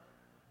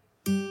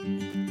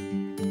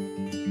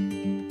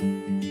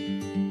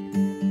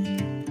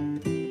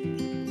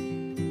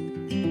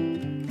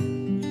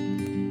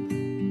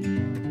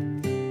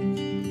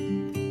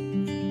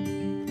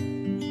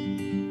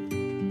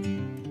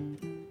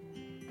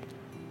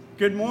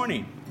Good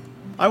morning.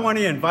 I want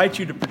to invite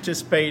you to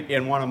participate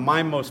in one of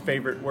my most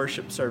favorite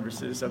worship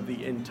services of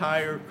the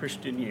entire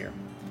Christian year.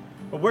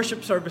 A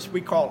worship service we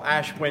call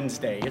Ash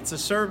Wednesday. It's a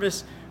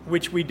service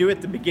which we do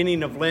at the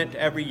beginning of Lent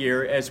every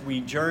year as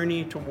we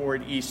journey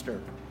toward Easter.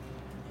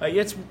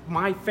 It's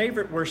my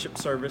favorite worship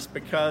service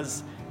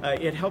because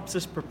it helps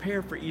us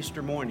prepare for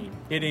Easter morning.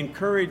 It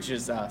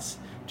encourages us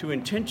to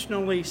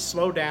intentionally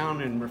slow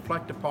down and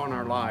reflect upon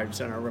our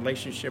lives and our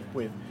relationship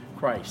with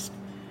Christ.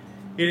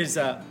 It is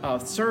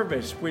a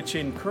service which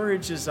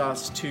encourages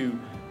us to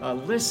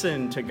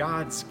listen to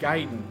God's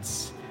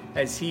guidance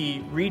as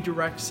He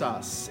redirects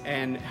us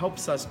and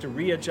helps us to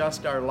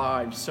readjust our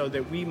lives so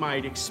that we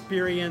might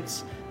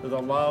experience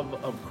the love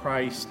of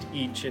Christ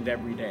each and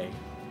every day.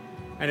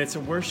 And it's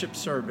a worship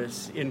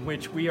service in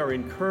which we are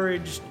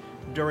encouraged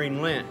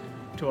during Lent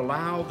to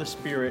allow the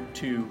Spirit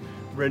to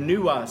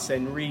renew us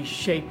and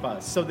reshape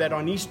us so that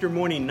on Easter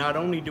morning, not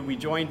only do we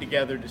join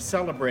together to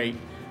celebrate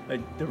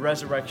the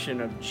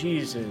resurrection of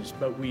Jesus,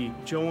 but we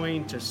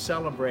join to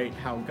celebrate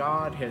how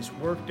God has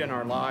worked in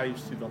our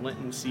lives through the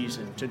Lenten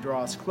season to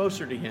draw us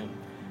closer to Him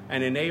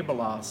and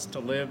enable us to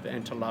live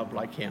and to love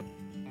like Him.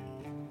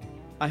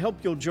 I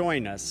hope you'll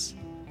join us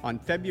on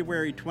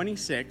February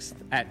 26th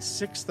at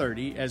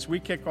 6:30 as we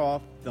kick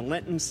off the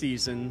Lenten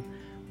season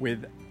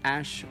with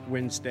Ash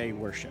Wednesday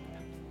worship.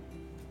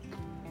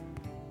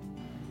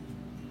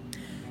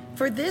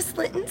 For this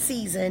Lenten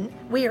season,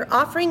 we are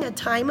offering a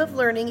time of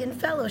learning and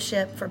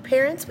fellowship for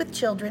parents with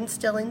children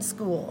still in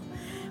school.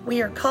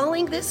 We are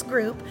calling this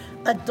group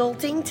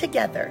Adulting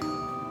Together.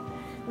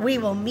 We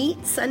will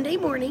meet Sunday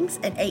mornings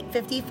at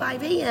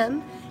 8:55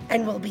 a.m.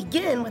 and we'll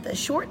begin with a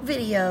short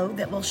video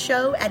that will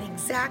show at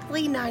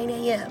exactly 9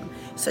 a.m.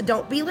 So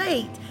don't be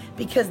late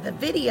because the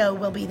video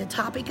will be the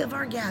topic of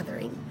our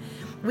gathering.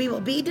 We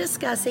will be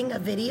discussing a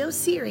video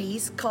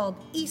series called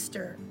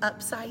Easter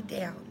Upside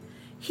Down.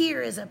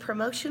 Here is a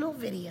promotional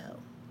video.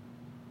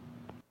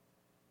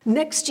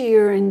 Next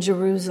year in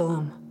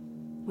Jerusalem,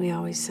 we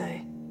always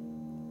say,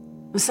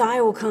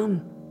 Messiah will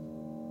come.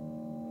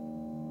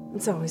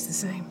 It's always the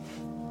same.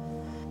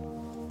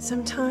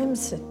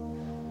 Sometimes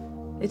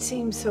it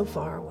seems so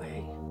far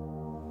away.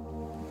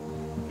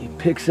 He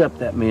picks up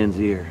that man's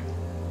ear.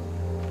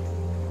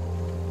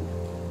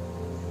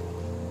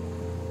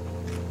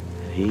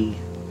 And he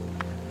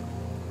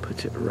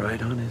puts it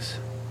right on his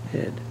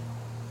head.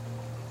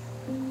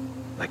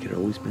 Like it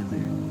always been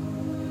there.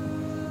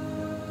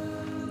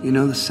 You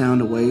know the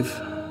sound a wave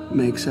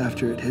makes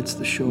after it hits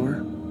the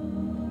shore?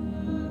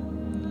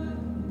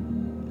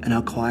 And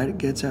how quiet it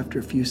gets after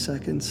a few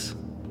seconds?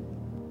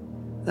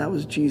 That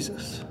was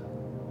Jesus.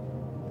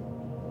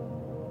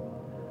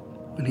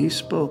 When He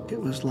spoke, it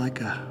was like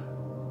a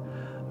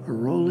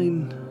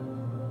rolling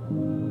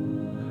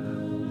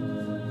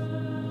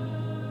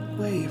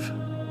wave.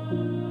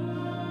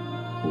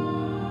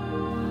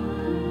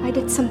 I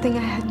did something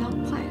I had not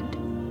planned.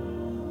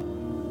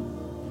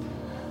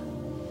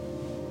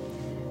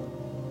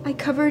 I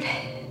covered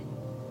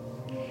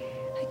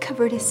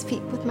His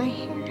feet with my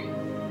hair,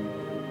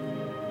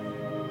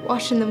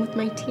 washing them with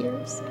my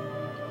tears.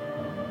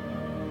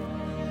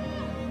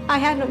 I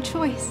had no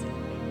choice.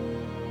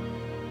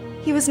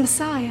 He was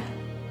Messiah,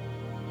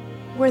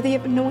 worthy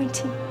of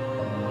anointing.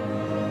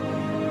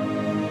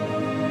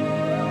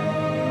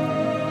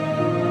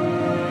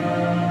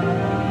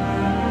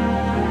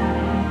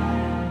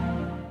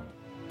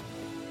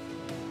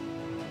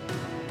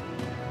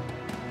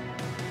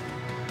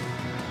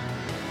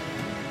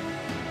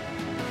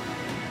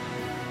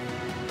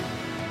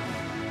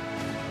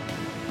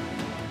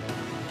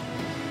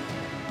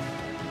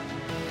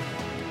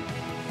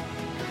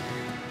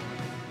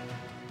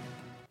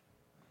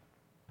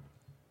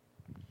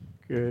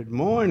 Good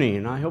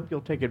morning. I hope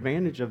you'll take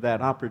advantage of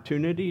that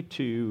opportunity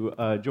to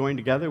join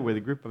together with a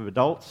group of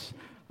adults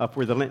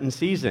for the Lenten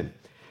season.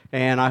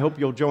 And I hope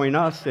you'll join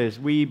us as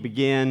we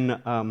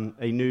begin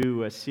a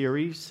new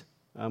series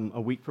a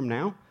week from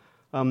now.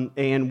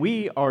 And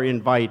we are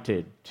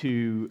invited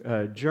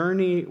to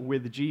journey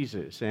with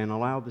Jesus and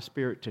allow the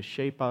Spirit to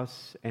shape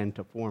us and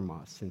to form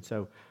us. And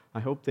so I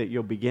hope that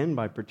you'll begin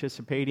by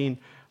participating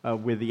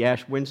with the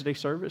Ash Wednesday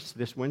service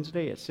this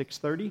Wednesday at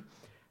 6:30.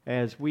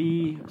 As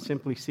we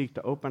simply seek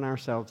to open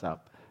ourselves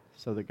up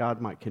so that God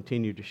might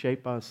continue to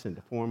shape us and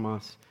to form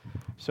us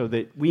so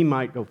that we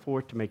might go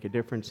forth to make a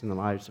difference in the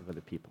lives of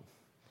other people.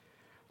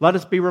 Let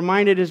us be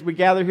reminded as we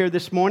gather here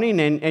this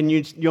morning, and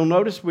you'll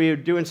notice we're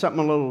doing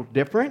something a little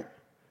different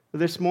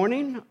this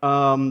morning.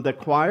 The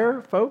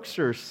choir folks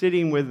are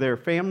sitting with their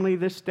family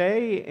this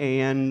day,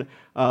 and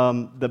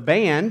the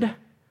band,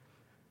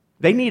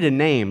 they need a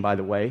name, by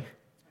the way.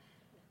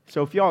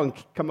 So if y'all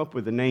can come up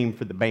with a name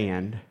for the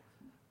band.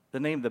 The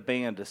name the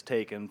band is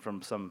taken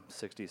from some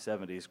 60s,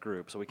 70s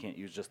group, so we can't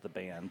use just the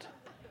band.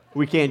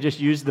 We can't just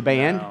use the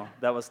band?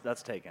 No,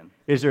 that's taken.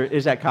 Is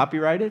that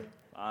copyrighted?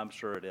 I'm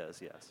sure it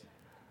is, yes.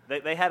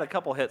 They had a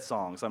couple hit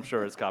songs. I'm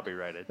sure it's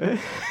copyrighted.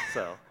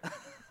 So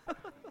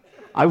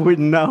I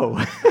wouldn't know.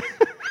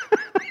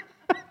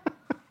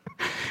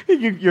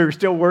 you're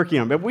still working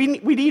on it. But we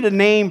need a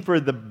name for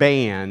the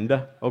band,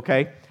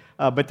 okay?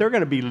 But they're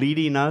going to be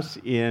leading us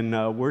in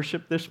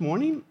worship this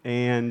morning.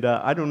 And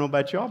I don't know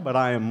about y'all, but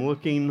I am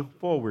looking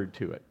forward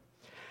to it.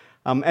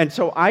 And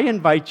so I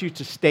invite you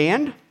to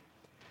stand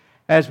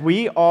as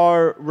we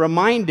are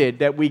reminded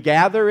that we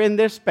gather in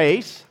this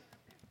space,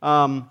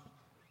 not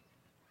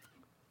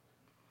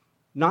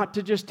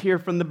to just hear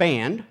from the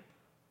band,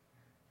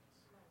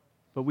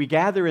 but we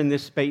gather in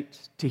this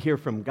space to hear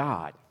from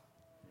God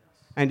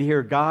and to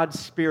hear God's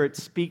Spirit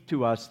speak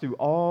to us through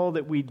all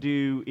that we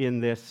do in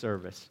this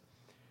service.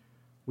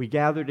 We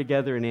gather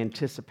together in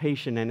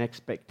anticipation and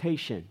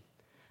expectation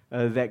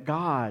that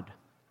God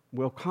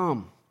will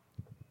come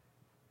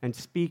and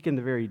speak in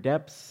the very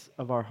depths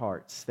of our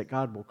hearts, that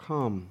God will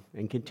come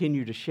and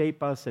continue to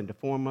shape us and to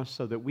form us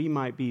so that we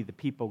might be the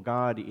people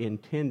God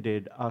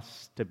intended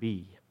us to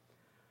be,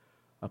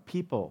 a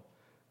people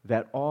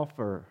that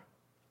offer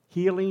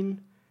healing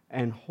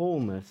and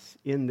wholeness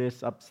in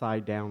this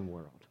upside-down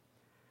world.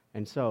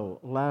 And so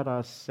let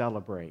us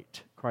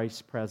celebrate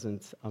Christ's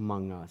presence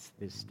among us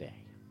this day.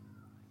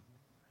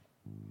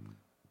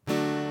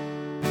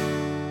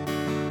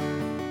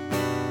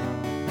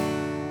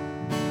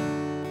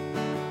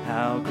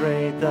 How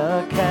great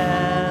the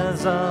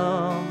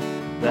chasm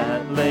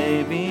that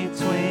lay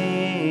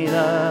between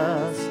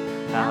us,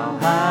 how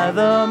high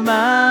the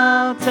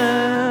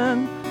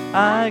mountain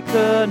I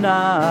could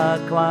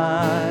not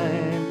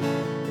climb.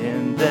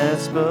 In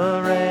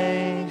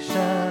desperation,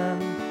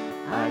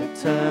 I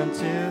turned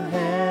to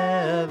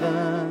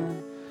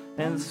heaven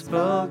and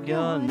spoke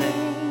your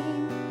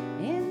name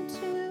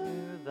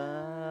into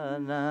the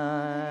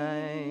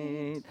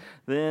night.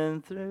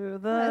 Then through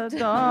the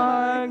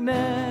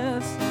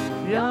darkness,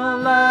 your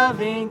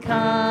loving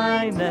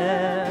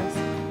kindness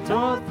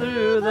tore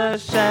through the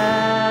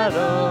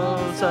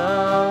shadows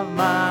of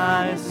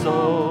my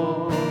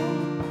soul.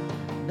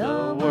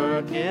 The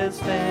work is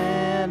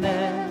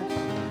finished,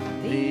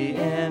 the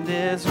end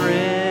is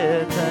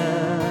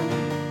written.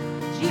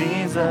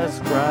 Jesus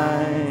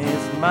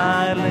Christ,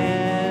 my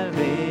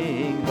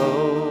living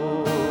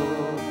hope.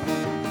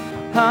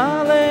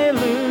 Hallelujah,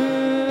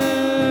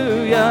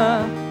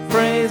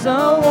 praise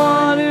the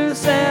one who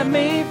set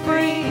me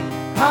free.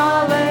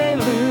 Hallelujah,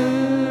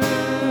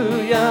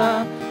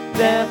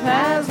 death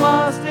has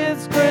lost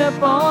its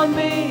grip on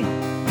me.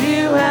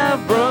 You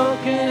have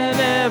broken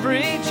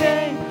every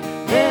chain.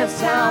 There's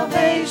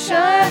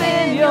salvation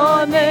in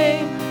your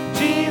name,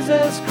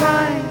 Jesus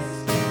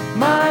Christ,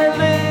 my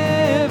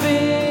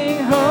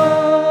living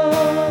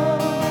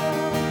hope.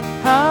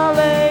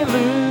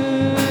 Hallelujah,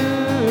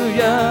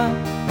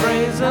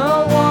 praise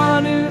the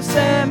one who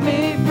set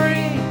me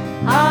free.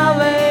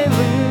 Hallelujah,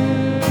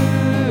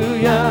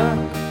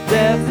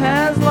 death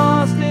has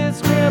lost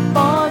its grip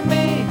on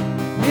me.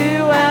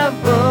 You have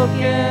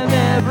broken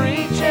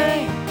every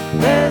chain.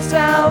 There's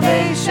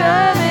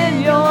salvation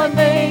in your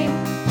name,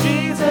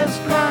 Jesus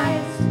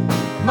Christ,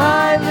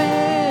 my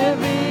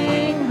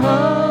living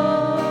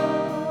hope.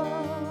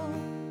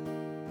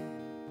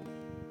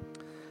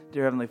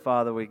 Dear Heavenly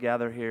Father, we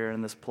gather here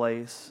in this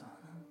place.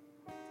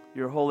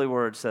 Your holy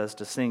word says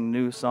to sing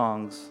new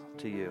songs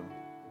to you.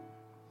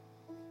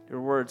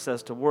 Your word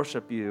says to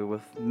worship you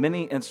with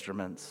many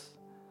instruments,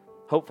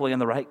 hopefully in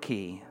the right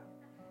key.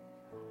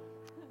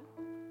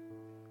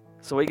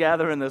 So we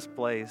gather in this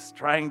place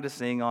trying to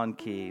sing on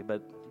key,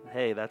 but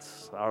hey,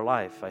 that's our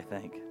life, I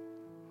think.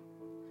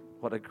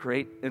 What a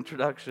great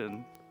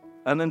introduction.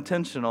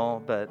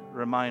 Unintentional, but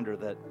reminder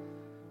that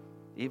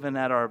even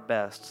at our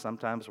best,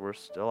 sometimes we're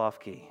still off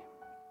key.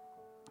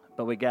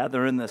 But we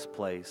gather in this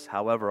place,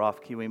 however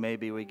off key we may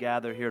be, we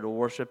gather here to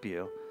worship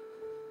you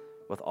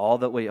with all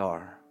that we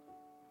are,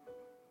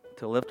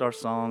 to lift our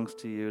songs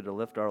to you, to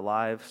lift our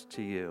lives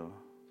to you.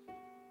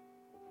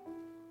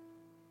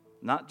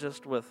 Not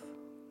just with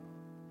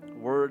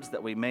words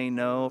that we may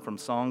know from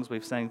songs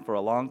we've sang for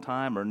a long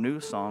time or new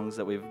songs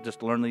that we've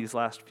just learned these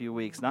last few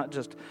weeks, not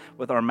just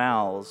with our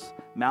mouths,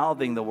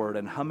 mouthing the word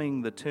and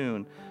humming the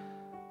tune,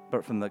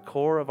 but from the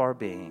core of our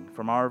being,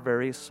 from our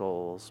very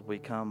souls, we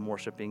come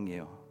worshiping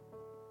you.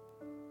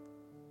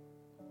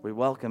 We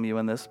welcome you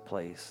in this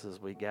place as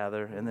we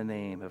gather in the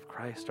name of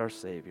Christ our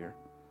Savior.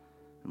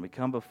 And we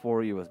come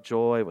before you with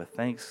joy, with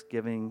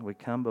thanksgiving. We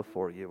come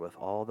before you with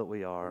all that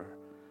we are,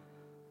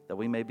 that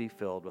we may be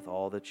filled with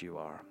all that you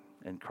are.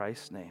 In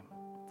Christ's name,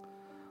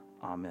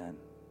 amen.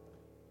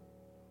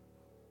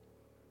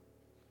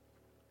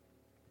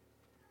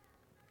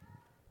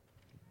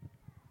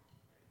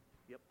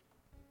 Yep.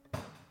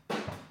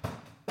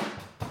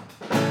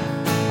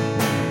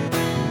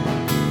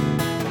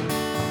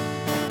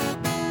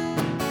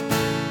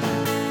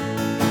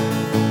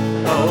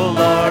 Oh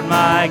Lord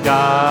my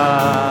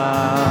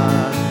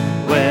God,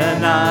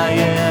 when I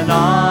in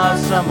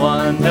awesome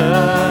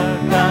wonder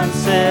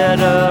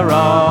consider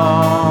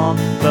all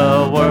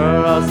the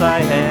worlds thy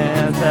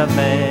hands have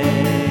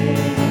made,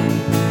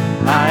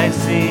 I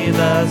see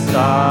the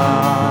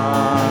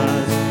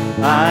stars,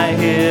 I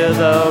hear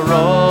the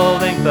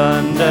rolling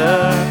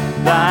thunder,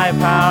 thy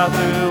power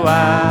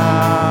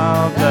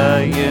throughout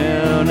the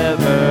universe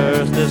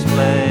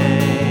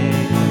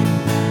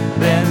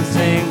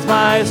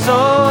my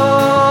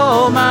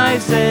soul, my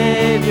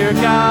Savior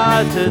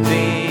God, to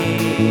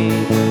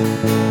Thee.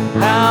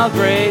 How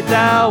great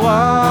Thou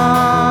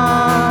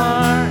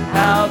art,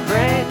 how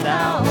great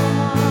Thou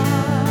art.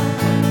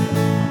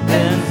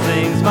 Then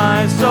sings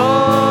my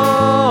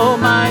soul,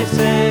 my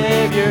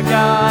Savior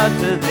God,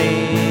 to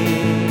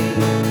Thee.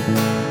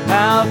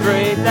 How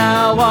great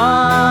Thou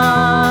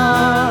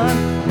art,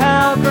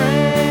 how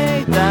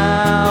great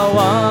Thou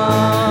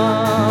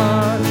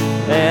art.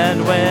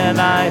 And when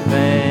I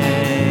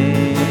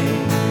think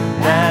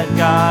that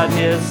God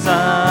His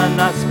Son,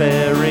 not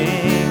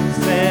sparing,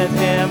 sent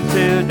Him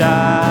to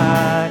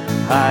die,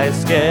 I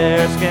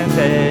scarce can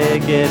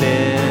take it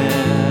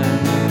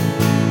in,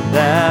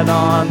 that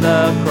on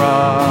the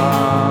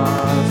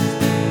cross,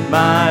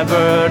 my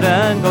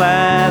burden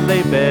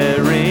gladly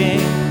bearing,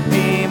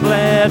 He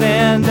bled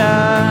and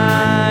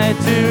died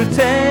to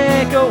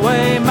take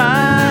away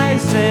my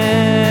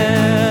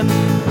sin.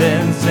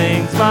 Then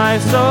sings my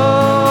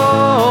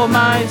soul,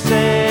 my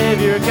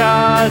Savior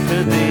God,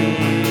 to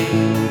Thee.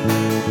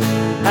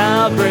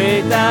 How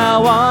great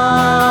Thou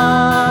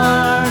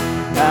art,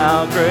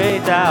 how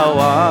great Thou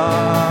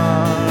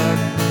art.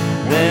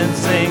 Then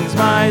sings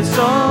my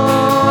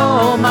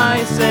soul,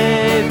 my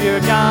Savior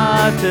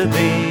God, to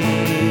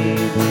Thee.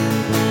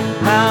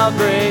 How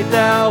great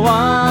Thou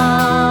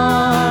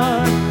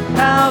art,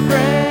 how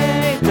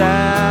great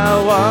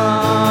Thou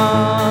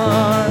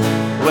art.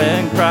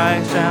 When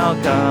Christ shall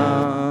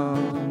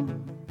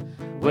come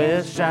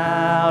with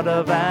shout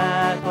of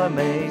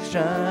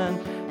acclamation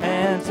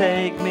and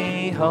take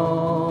me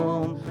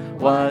home,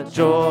 what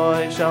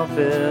joy shall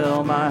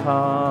fill my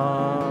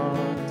heart.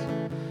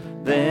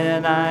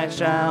 Then I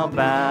shall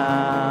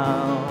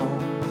bow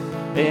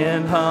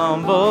in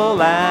humble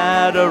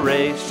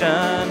adoration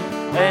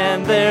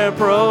and there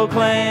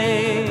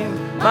proclaim,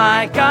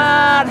 my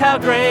God, how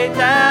great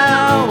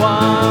Thou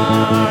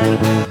art.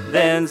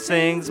 Then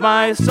sings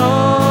my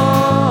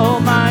soul,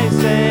 my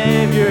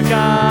Savior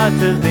God,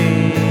 to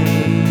Thee.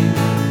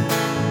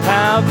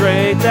 How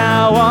great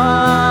Thou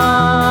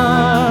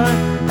art,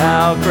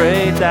 how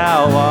great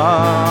Thou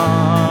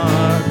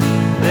art.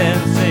 Then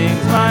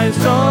sings my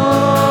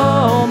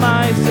soul,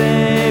 my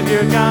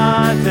Savior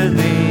God, to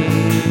Thee.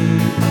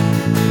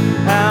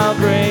 How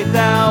great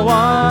Thou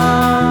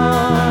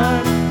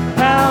art,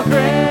 how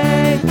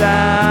great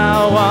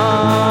Thou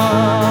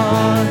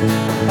art.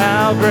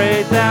 How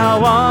great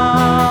Thou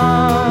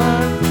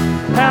art,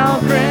 how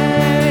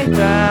great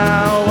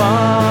Thou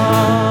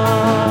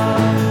art.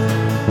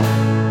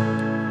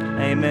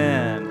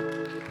 Amen.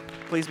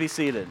 Please be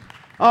seated.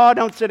 Oh,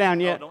 don't sit down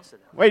yet. Oh, don't sit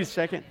down. Wait a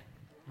second.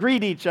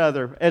 Greet each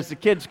other as the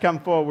kids come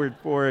forward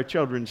for a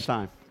children's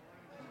time.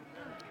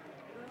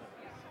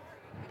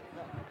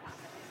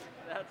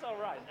 That's all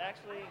right.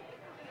 Actually,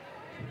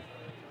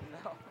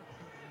 no.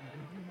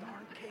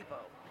 Darn capo.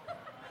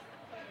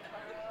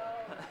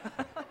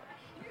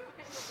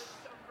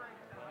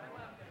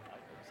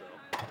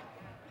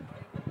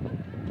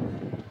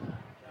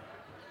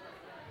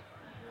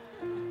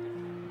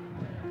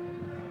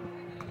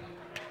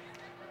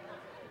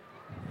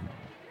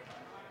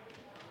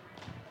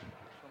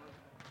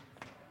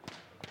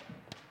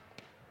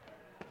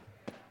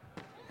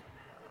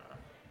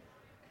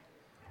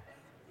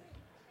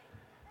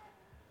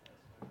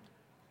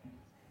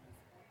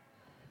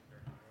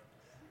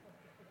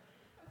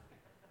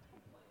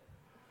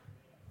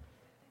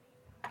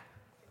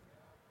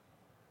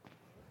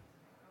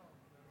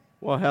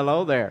 Well,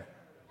 hello there.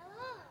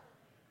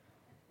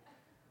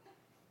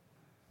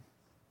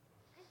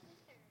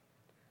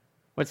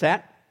 What's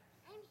that?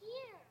 I'm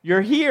here.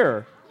 You're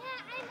here. Yeah,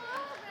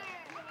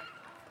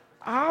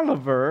 I'm Oliver.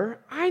 Oliver,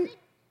 I don't wear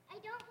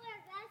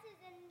glasses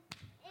and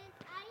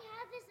I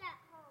have this at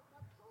home, a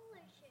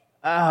polo shirt.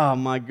 oh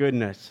my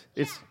goodness.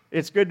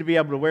 It's good to be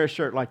able to wear a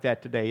shirt like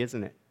that today,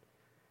 isn't it?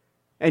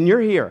 And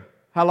you're here.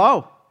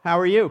 Hello. How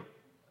are you?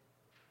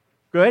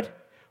 Good?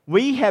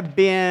 We have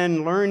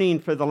been learning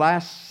for the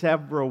last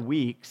several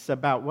weeks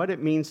about what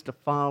it means to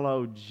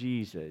follow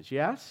Jesus.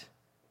 Yes?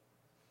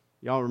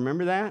 Y'all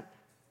remember that?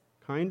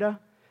 Kinda?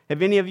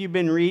 Have any of you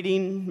been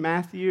reading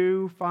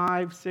Matthew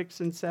 5, 6,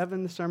 and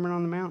 7, the Sermon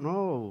on the Mount?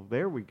 Oh,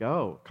 there we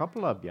go. A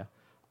couple of you.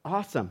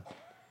 Awesome.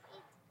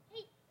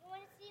 Hey, you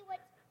want to see what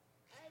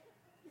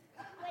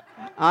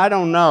I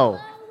don't know.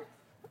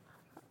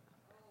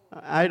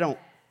 I don't.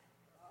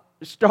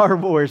 Star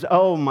Wars.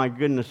 Oh, my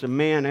goodness. A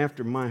man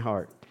after my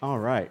heart. All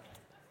right.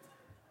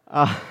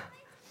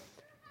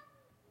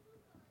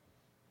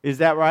 Is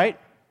that right?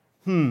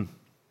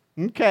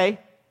 Okay.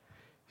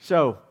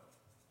 So,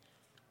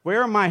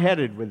 where am I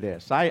headed with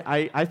this?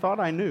 I thought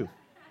I knew.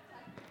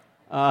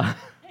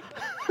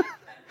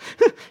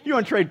 You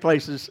want to trade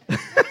places?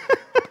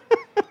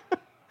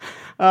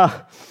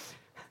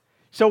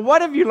 So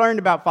what have you learned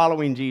about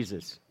following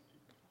Jesus?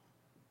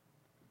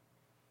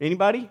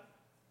 Anybody?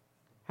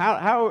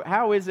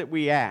 How is it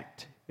we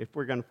act if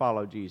we're going to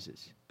follow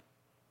Jesus?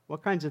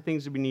 What kinds of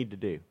things do we need to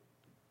do?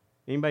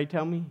 Anybody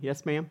tell me?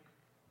 Yes, ma'am?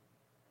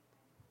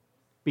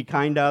 Be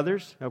kind to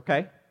others.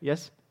 Okay.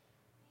 Yes?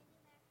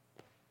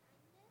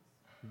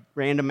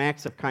 Random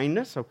acts of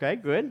kindness. Okay,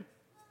 good.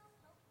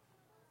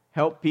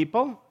 Help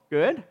people.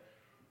 Good.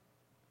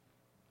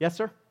 Yes,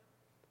 sir.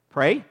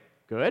 Pray.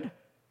 Good.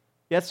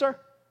 Yes, sir.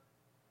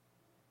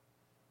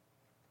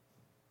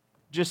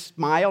 Just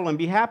smile and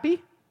be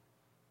happy.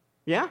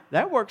 Yeah,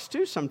 that works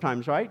too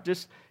sometimes, right?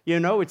 Just,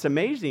 it's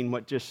amazing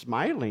what just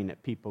smiling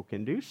at people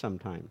can do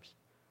sometimes.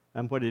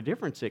 And what a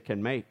difference it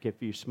can make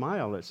if you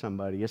smile at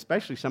somebody,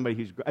 especially somebody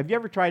who's... Have you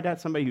ever tried that,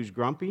 somebody who's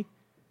grumpy?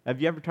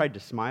 Have you ever tried to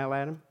smile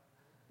at them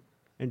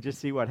and just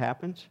see what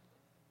happens?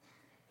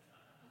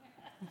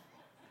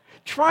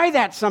 Try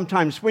that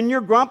sometimes. When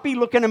you're grumpy,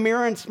 look in a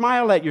mirror and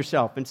smile at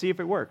yourself and see if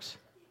it works.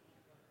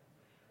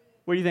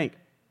 What do you think?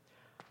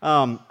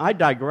 I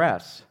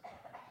digress.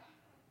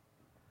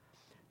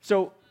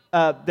 So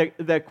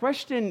the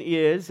question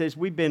is, as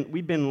we've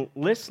been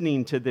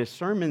listening to this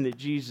sermon that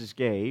Jesus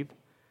gave,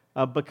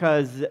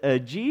 because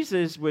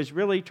Jesus was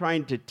really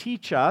trying to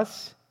teach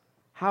us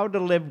how to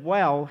live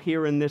well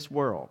here in this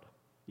world.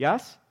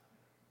 Yes?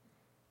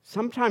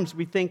 Sometimes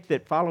we think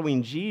that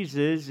following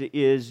Jesus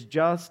is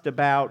just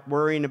about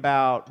worrying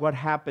about what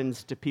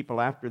happens to people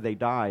after they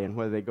die and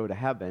whether they go to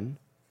heaven,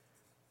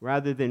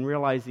 rather than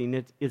realizing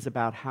it is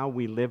about how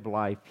we live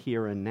life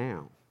here and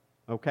now.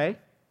 Okay?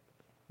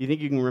 You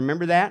think you can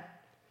remember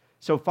that?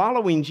 So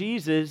following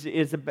Jesus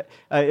is,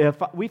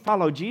 we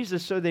follow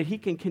Jesus so that he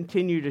can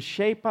continue to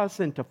shape us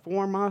and to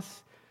form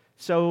us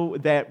so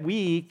that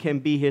we can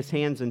be his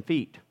hands and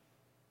feet.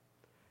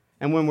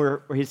 And when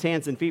we're his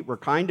hands and feet, we're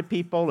kind to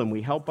people and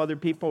we help other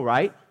people,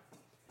 right?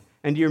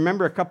 And do you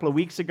remember a couple of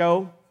weeks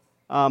ago,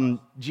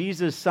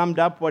 Jesus summed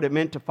up what it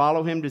meant to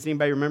follow him? Does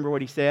anybody remember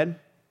what he said?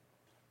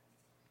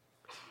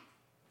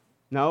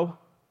 No?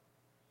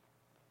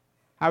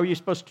 How are you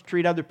supposed to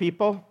treat other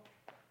people?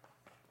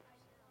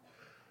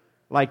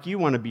 Like you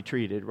want to be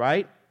treated,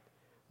 right?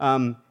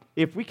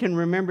 If we can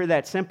remember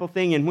that simple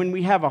thing, and when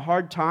we have a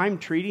hard time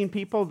treating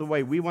people the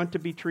way we want to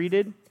be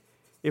treated,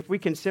 if we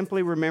can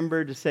simply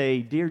remember to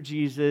say, "Dear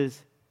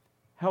Jesus,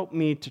 help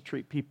me to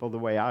treat people the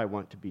way I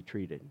want to be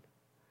treated,"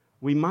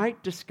 we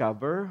might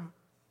discover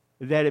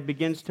that it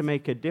begins to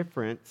make a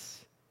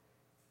difference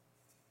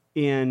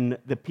in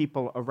the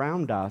people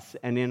around us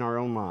and in our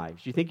own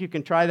lives. You think you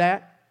can try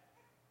that?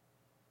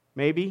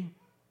 Maybe?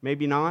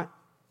 Maybe not?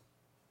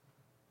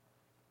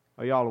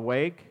 Are y'all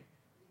awake?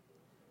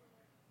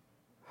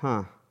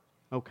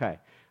 Okay.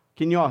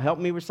 Can you all help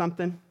me with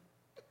something?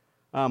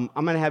 I'm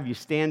going to have you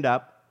stand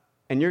up,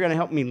 and you're going to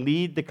help me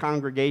lead the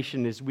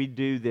congregation as we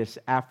do this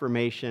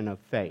affirmation of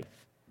faith.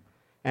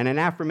 And an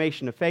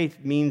affirmation of faith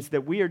means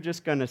that we are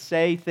just going to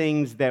say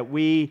things that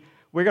we're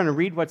going to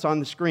read what's on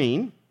the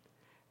screen,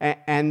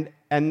 and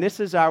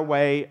this is our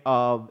way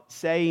of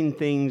saying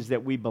things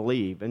that we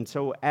believe. And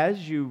so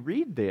as you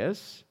read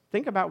this,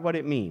 think about what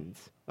it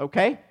means.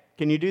 Okay?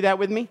 Can you do that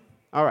with me?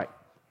 All right.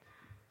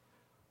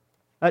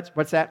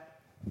 What's that?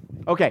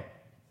 Okay.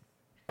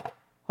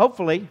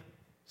 Hopefully,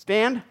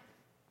 stand.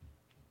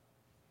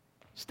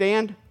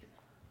 Stand.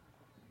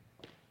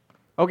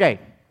 Okay.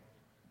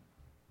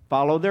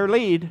 Follow their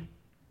lead.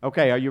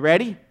 Okay, are you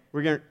ready?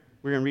 We're going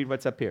to read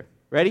what's up here.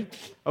 Ready?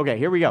 Okay,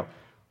 here we go.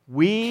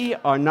 We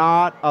are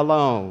not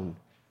alone.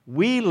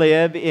 We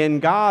live in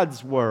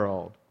God's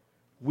world.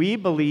 We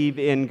believe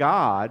in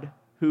God,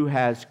 who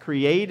has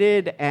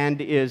created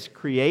and is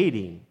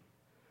creating,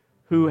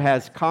 who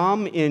has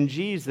come in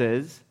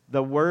Jesus,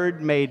 the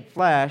Word made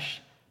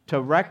flesh,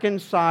 to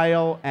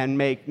reconcile and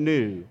make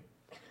new,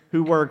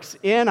 who works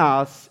in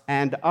us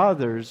and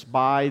others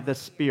by the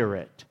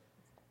Spirit.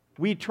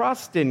 We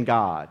trust in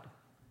God.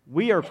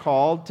 We are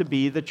called to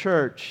be the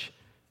church,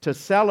 to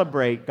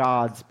celebrate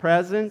God's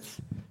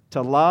presence,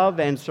 to love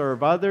and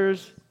serve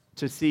others,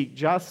 to seek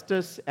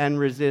justice and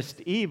resist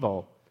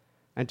evil,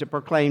 and to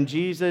proclaim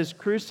Jesus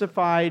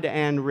crucified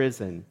and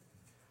risen,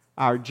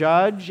 our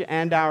judge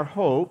and our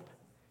hope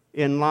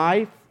in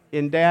life,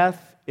 in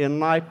death, in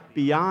life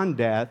beyond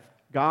death.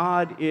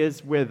 God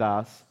is with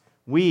us.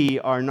 We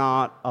are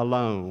not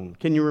alone.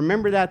 Can you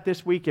remember that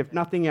this week? If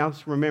nothing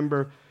else,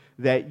 remember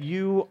that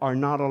you are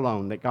not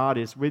alone, that God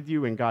is with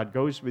you and God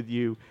goes with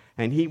you,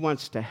 and he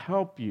wants to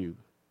help you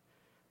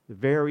the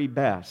very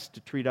best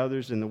to treat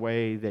others in the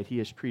way that he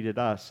has treated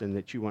us and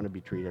that you want to be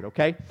treated,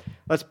 okay?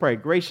 Let's pray.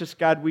 Gracious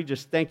God, we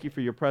just thank you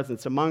for your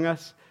presence among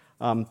us.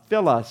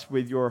 Fill us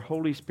with your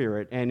Holy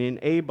Spirit and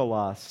enable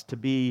us to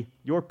be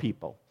your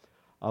people,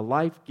 a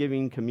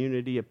life-giving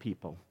community of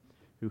people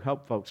who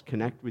help folks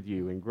connect with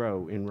you and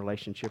grow in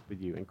relationship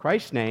with you. In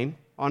Christ's name,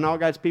 on all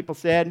God's people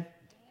said,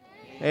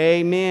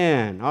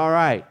 Amen. All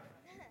right.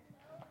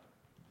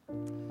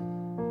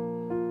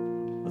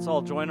 Let's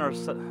all join our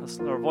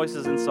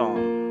voices in song.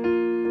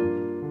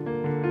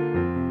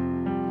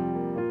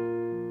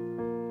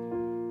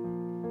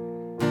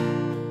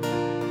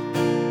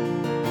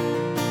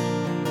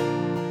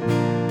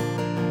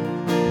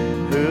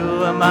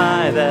 Who am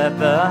I that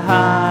the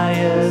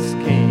highest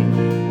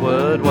King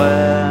would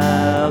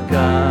welcome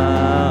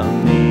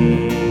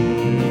me?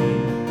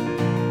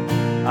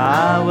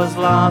 I was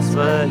lost,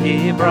 but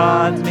he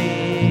brought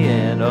me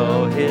in.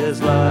 Oh,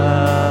 his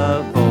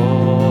love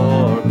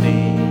for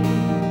me.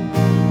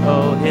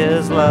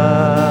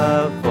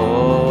 love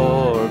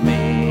for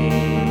me.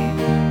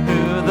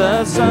 Who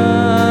the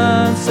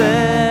Son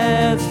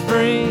sets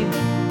free,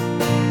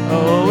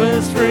 oh,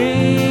 is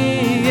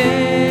free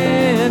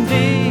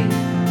indeed.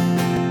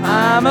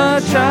 I'm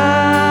a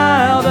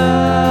child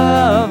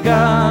of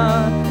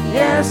God,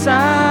 yes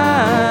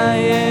I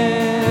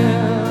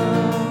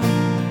am.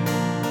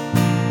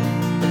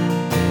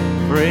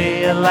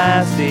 Free at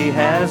last he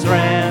has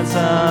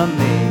ransomed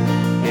me,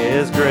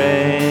 his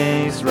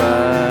grace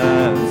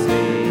runs deep.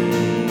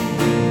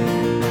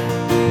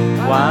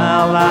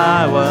 While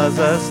I was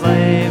a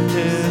slave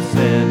to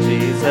sin,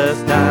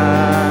 Jesus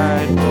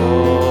died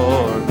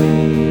for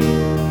me.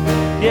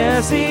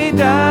 Yes, he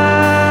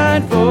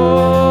died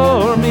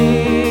for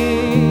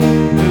me.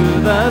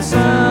 Who the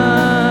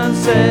Son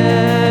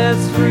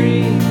sets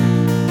free,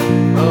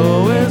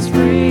 oh, is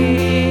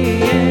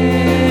free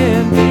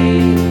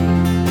indeed.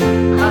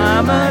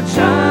 I'm a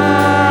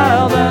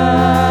child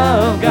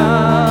of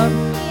God,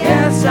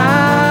 yes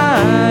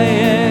I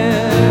am.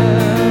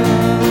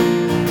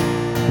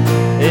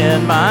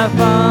 In my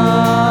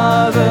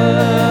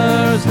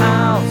Father's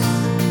house,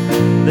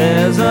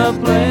 there's a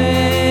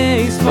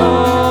place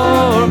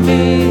for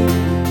me.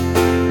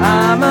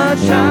 I'm a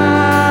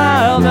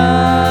child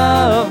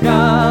of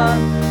God,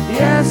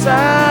 yes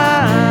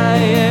I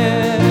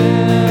am.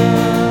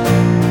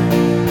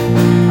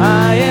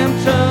 I am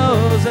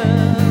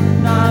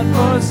chosen, not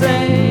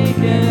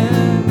forsaken.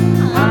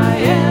 I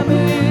am who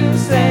you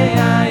say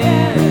I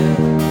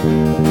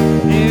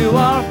am. You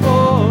are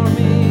for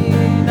me,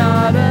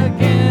 not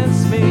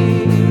against me.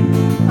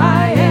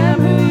 I am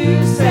who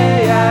you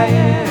say I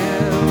am.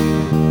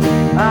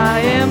 I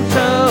am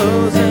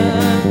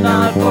chosen,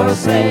 not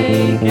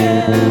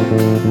forsaken.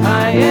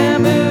 I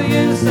am who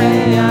you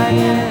say I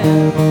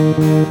am.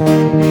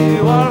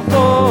 You are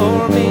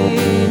for me,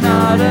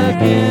 not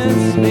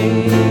against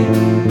me.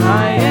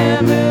 I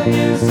am who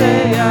you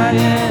say I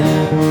am.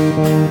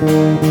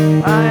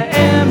 I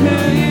am who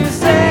you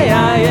say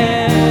I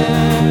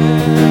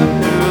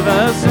am. Who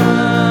the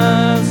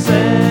Son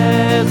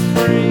sets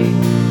free,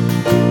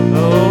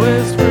 oh,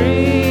 is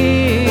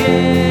free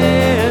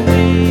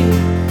indeed.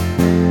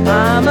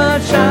 I'm a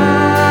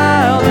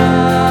child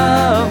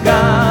of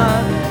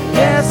God,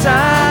 yes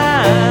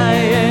I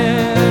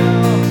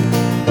am.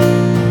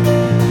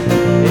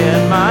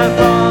 In my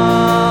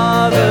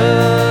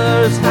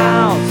Father's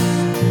house,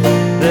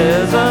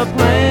 there's a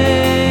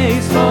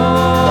place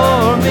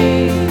for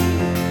me.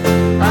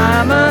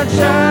 I'm a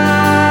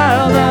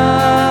child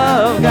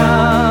of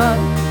God,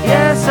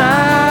 yes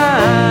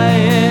I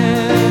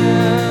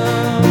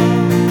am.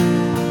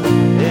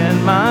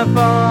 In my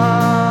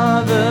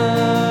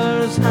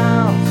Father's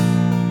house,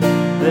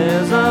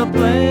 there's a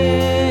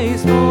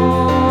place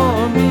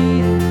for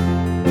me.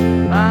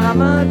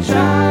 I'm a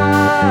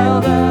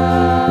child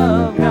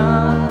of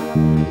God,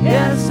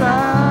 yes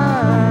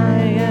I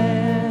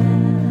am.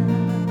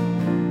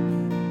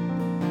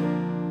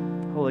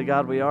 Holy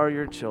God, we are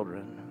your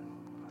children,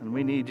 and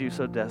we need you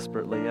so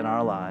desperately in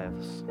our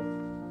lives.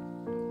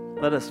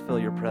 Let us feel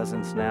your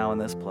presence now in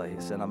this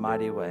place in a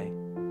mighty way.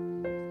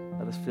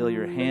 Let us feel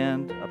your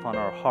hand upon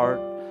our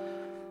heart,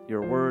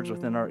 your words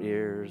within our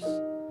ears,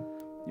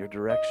 your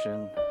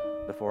direction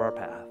before our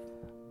path.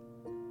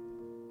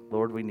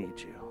 Lord, we need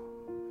you.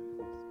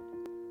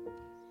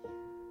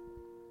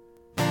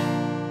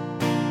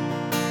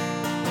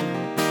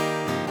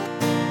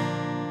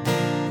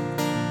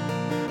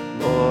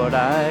 Lord,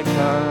 I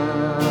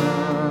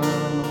come,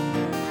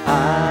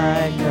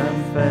 I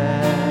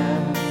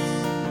confess,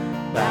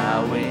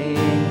 bowing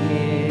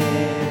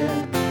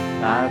here,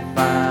 I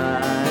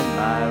find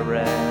my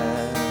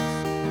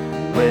rest.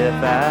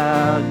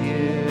 Without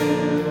you,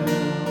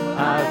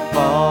 I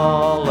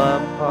fall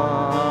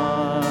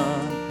apart.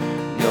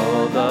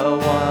 You're the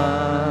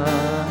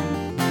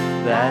one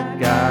that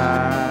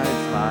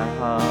guides my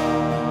heart.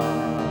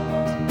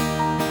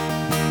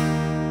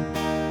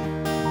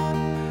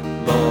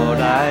 Lord,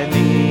 I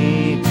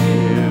need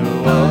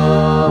you,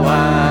 oh,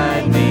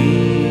 I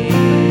need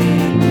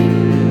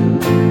you.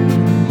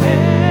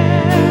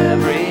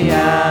 Every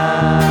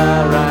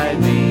hour I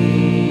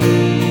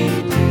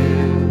need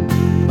you.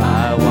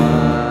 My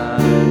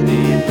one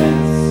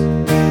defense,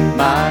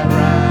 my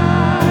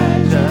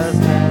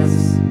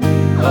righteousness.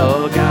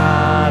 Oh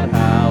God,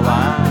 how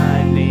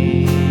I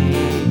need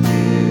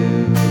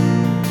you.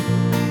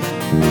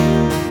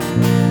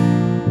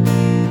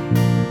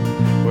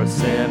 Where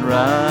sin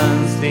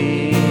runs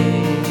deep,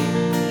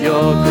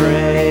 your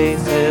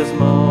grace is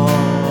more.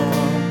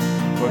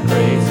 Where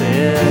grace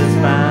is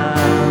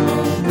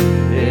found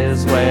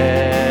is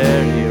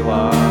where you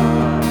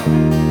are.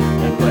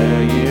 And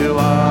where you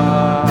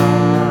are,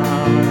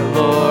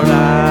 Lord,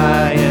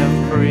 I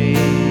am free.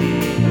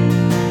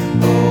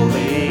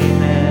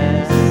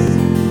 Holiness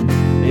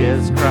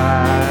is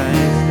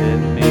Christ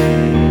in me.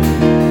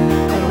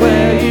 And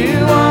where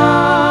you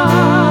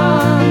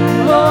are,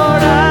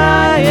 Lord,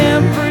 I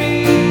am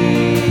free.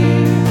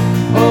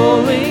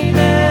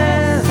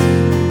 Holiness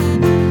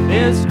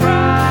is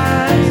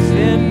Christ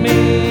in me.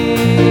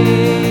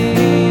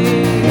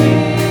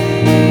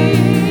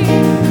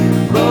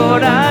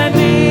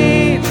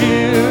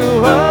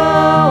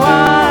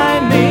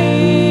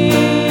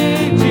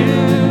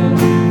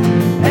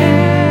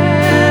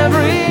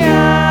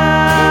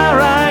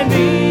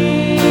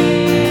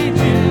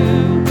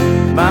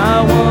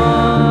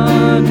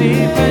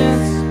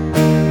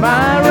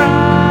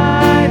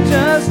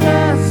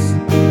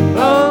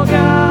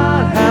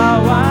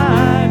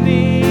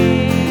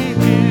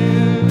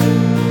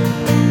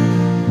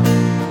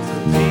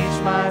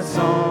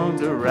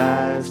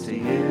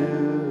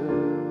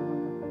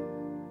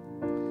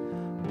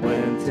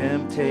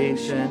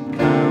 temptation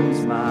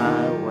comes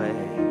my way.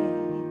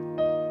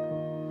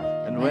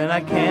 And when I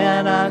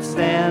cannot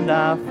stand,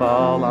 I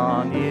fall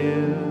on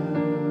you.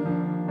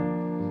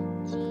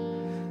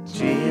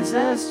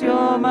 Jesus,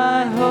 you're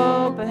my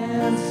hope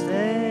and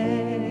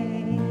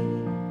stay.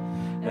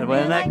 And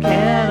when I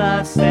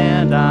cannot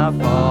stand, I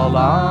fall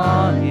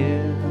on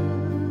you.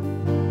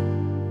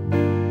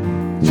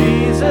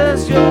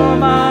 Jesus, you're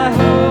my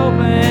hope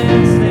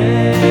and stay.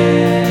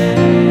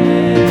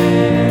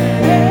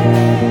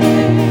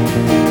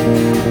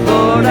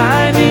 Lord,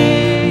 I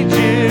need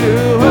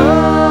you.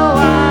 Oh,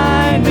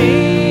 I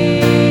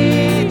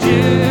need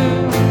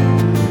you.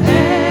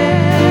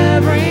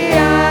 Every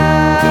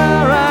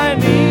hour I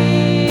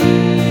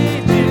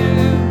need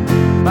you.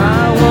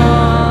 My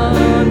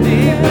one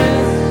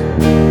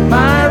defense,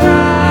 my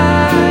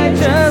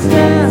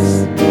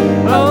righteousness.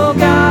 Oh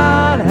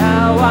God,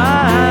 how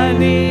I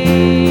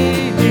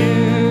need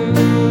you.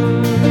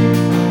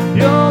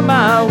 You're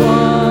my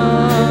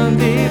one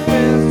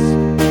defense,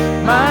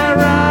 my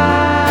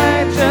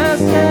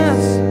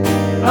righteousness.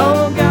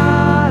 Oh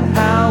God,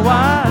 how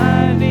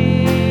I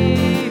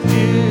need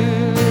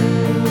you.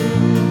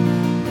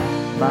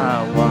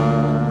 My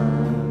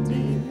one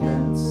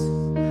defense,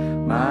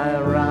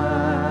 my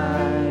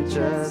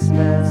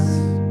righteousness.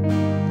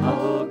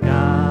 Oh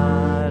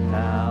God,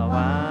 how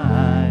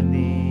I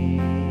need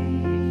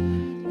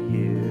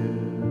you.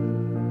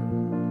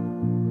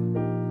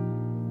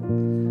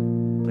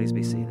 Please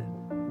be seated.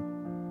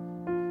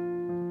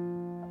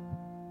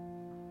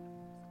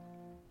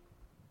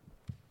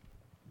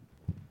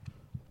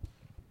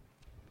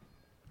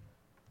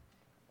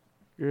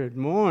 Good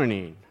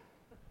morning.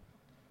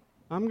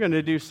 I'm going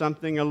to do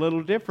something a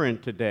little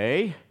different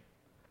today.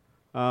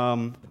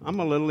 I'm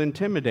a little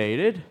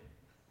intimidated,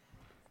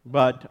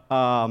 but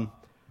I'm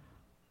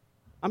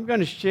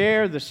going to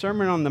share the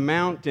Sermon on the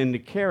Mount in the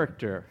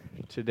character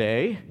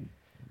today,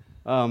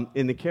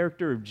 in the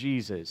character of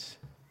Jesus.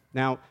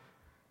 Now,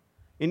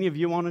 any of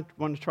you want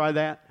to try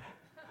that?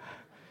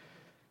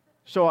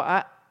 So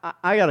I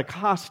got a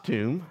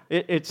costume.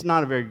 It's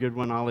not a very good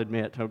one, I'll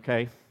admit,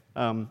 okay?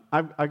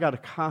 I got a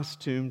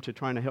costume to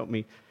try to help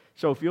me.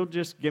 So if you'll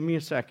just give me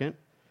a second,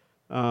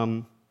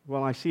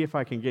 while I see if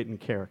I can get in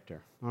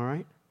character, all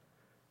right?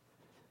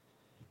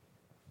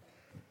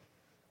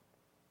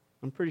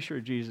 I'm pretty sure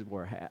Jesus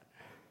wore a hat.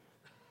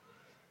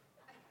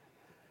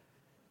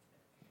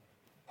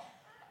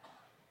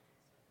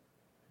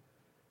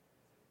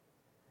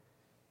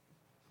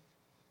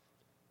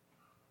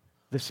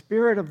 The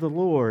Spirit of the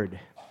Lord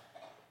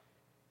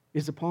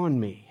is upon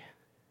me.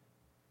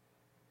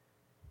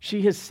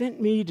 She has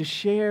sent me to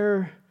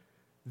share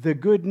the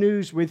good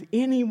news with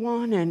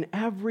anyone and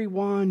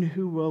everyone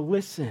who will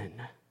listen.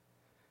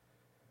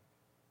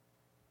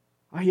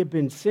 I have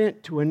been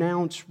sent to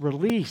announce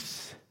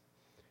release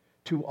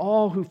to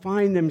all who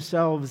find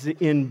themselves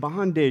in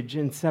bondage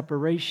and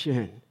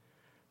separation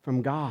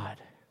from God.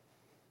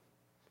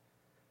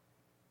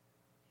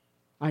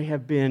 I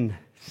have been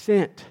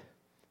sent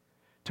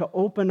to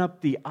open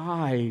up the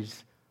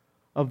eyes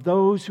of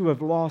those who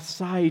have lost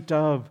sight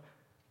of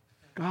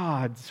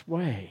God's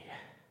way.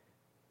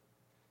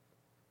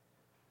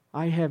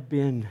 I have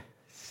been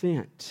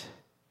sent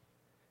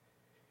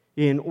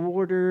in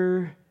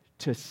order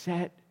to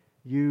set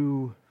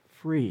you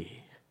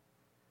free,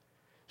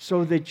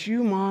 so that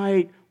you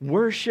might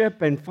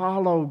worship and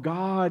follow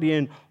God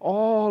in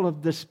all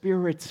of the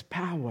Spirit's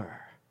power,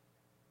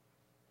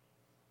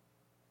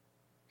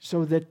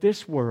 so that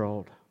this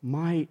world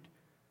might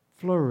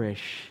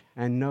flourish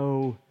and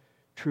know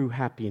true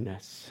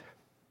happiness.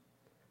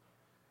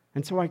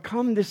 And so I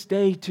come this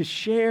day to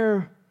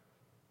share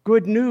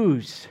good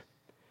news,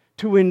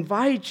 to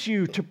invite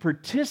you to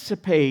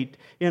participate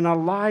in a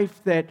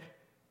life that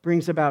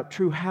brings about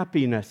true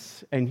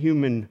happiness and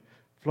human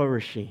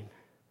flourishing.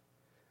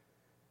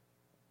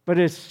 But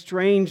as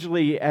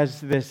strangely as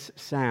this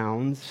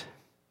sounds,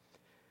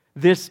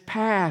 this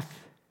path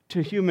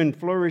to human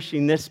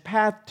flourishing, this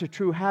path to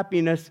true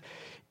happiness,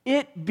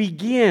 it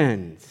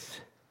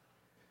begins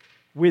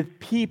with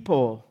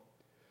people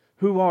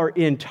who are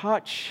in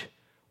touch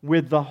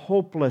with the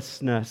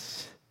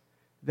hopelessness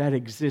that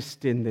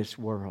exists in this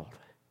world.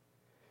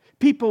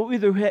 People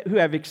either who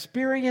have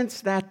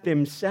experienced that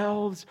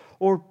themselves,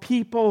 or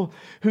people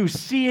who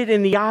see it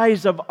in the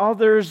eyes of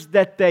others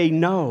that they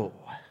know.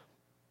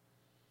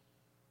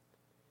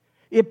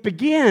 It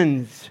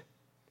begins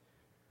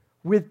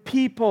with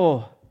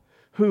people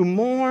who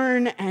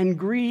mourn and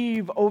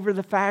grieve over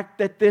the fact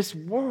that this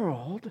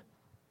world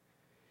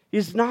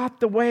is not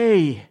the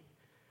way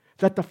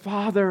that the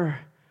Father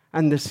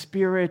and the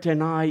Spirit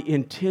and I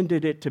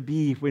intended it to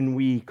be when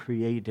we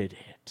created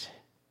it.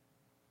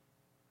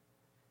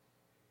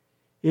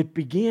 It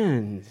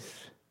begins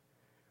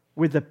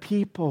with the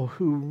people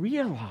who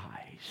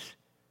realize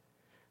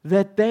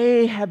that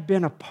they have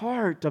been a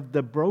part of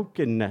the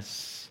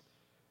brokenness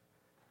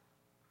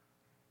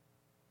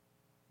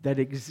that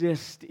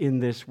exists in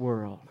this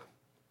world,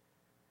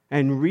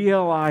 and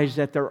realize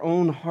that their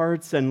own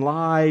hearts and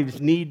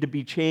lives need to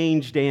be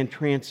changed and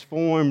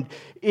transformed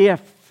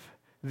if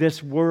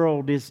this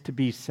world is to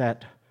be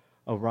set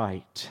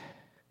aright.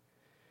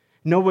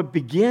 No, it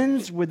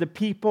begins with the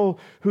people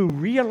who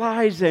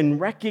realize and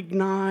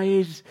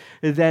recognize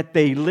that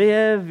they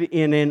live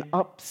in an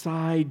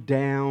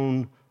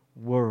upside-down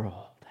world.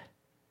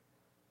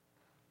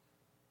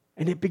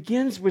 And it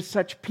begins with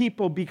such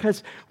people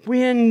because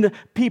when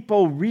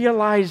people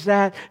realize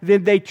that,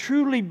 then they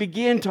truly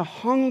begin to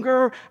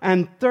hunger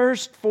and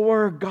thirst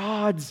for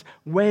God's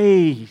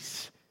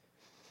ways.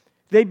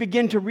 They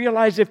begin to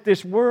realize if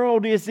this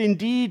world is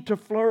indeed to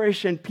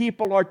flourish and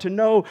people are to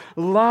know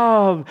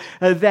love,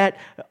 that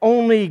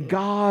only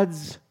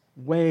God's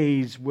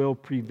ways will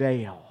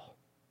prevail.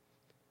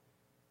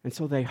 And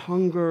so they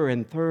hunger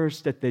and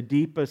thirst at the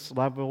deepest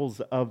levels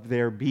of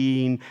their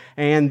being,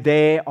 and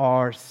they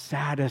are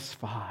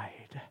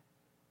satisfied.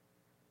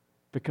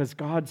 Because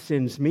God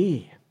sends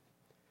me,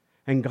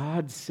 and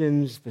God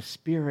sends the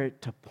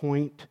Spirit to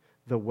point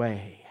the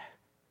way.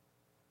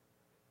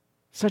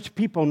 Such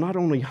people not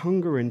only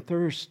hunger and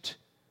thirst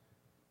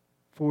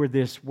for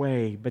this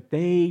way, but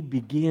they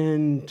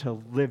begin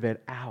to live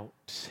it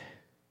out.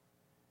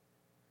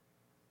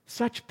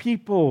 Such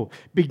people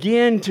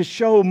begin to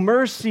show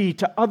mercy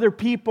to other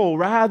people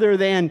rather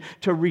than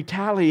to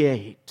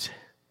retaliate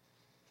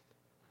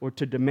or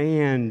to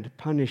demand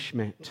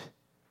punishment.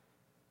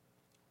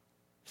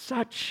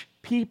 Such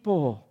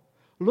people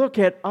look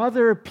at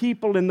other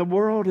people in the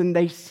world and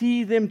they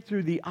see them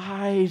through the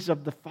eyes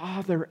of the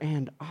Father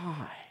and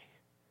I.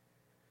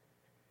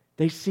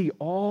 They see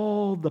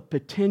all the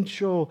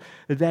potential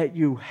that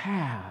you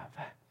have.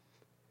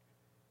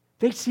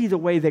 They see the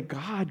way that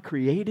God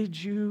created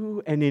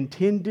you and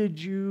intended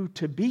you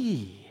to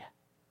be.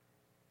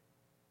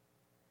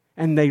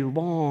 And they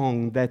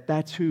long that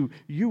that's who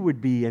you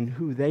would be and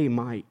who they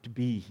might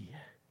be.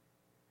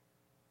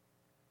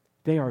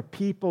 They are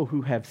people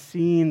who have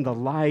seen the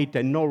light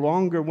and no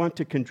longer want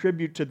to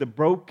contribute to the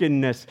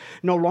brokenness,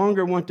 no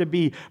longer want to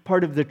be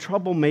part of the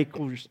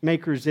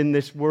troublemakers in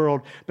this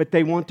world, but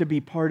they want to be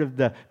part of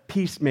the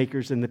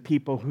peacemakers and the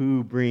people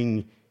who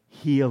bring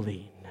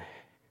healing.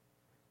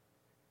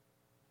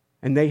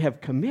 And they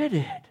have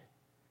committed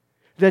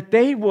that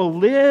they will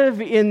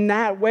live in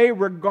that way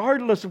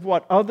regardless of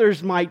what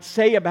others might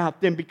say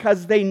about them,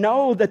 because they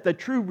know that the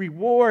true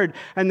reward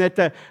and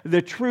that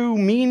the true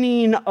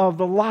meaning of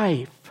the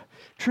life,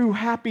 true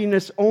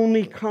happiness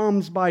only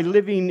comes by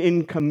living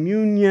in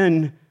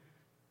communion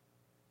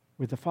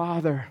with the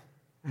Father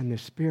and the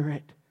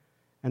Spirit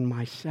and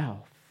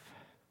myself.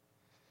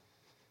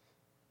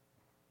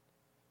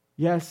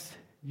 Yes,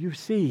 you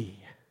see,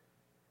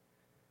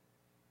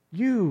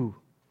 you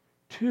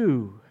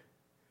too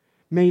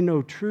may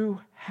know true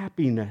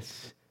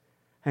happiness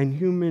and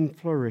human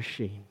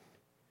flourishing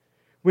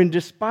when,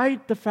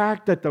 despite the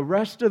fact that the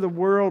rest of the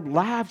world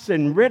laughs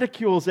and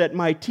ridicules at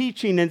my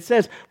teaching and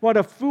says, what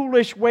a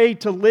foolish way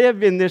to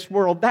live in this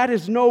world, that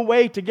is no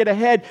way to get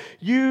ahead,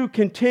 you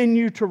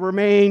continue to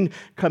remain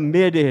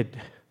committed.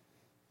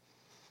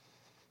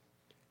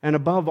 And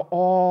above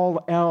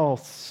all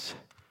else,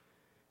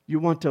 you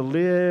want to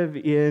live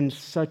in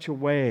such a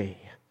way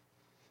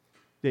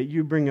that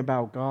you bring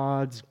about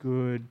God's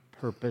good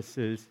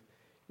purposes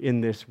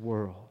in this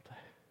world.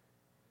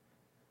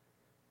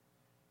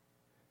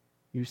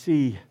 You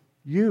see,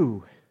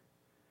 you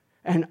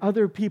and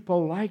other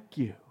people like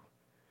you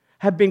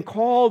have been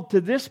called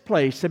to this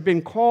place, have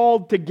been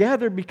called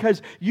together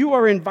because you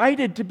are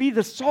invited to be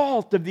the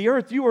salt of the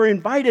earth. You are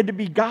invited to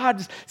be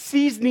God's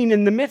seasoning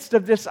in the midst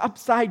of this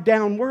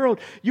upside-down world.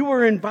 You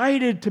are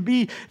invited to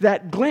be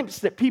that glimpse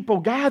that people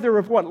gather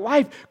of what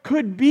life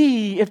could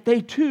be if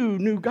they too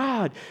knew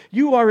God.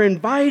 You are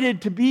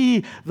invited to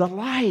be the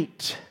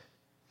light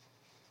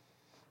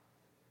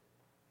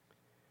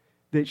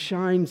that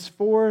shines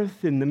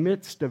forth in the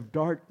midst of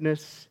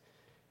darkness,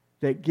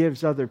 that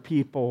gives other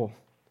people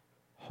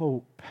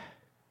hope,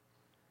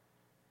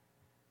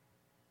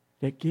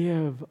 that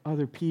give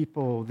other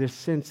people this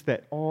sense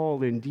that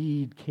all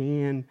indeed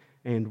can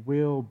and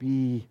will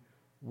be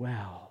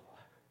well.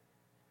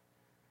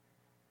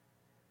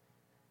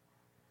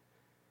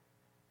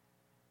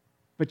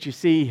 But you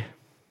see,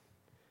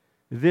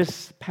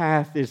 this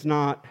path is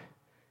not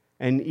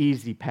an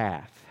easy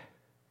path.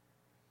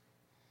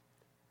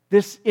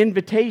 This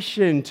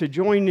invitation to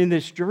join in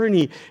this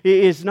journey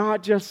is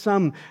not just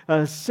some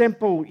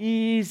simple,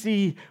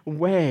 easy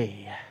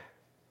way.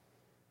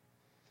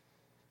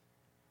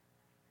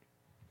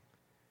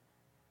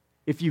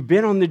 If you've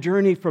been on the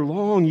journey for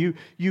long, you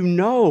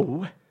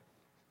know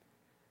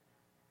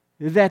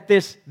that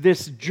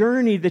this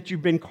journey that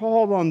you've been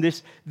called on,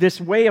 this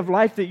way of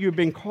life that you've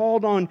been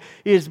called on,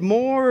 is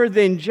more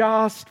than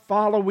just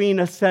following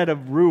a set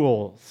of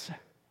rules.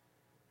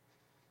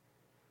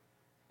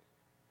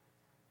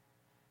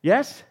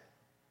 Yes?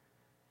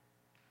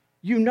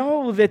 You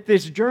know that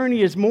this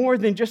journey is more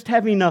than just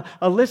having a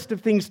list of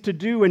things to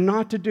do and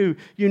not to do.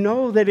 You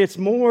know that it's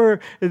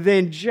more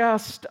than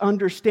just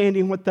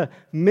understanding what the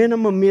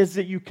minimum is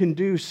that you can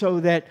do so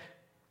that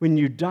when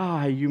you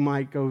die, you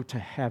might go to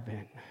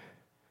heaven.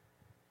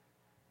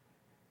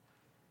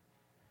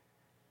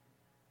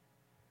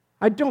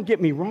 Don't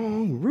get me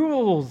wrong,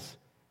 rules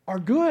are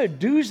good.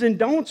 Do's and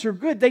don'ts are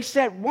good. They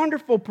set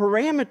wonderful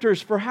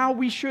parameters for how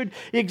we should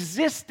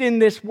exist in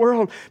this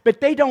world, but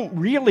they don't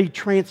really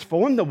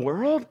transform the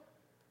world,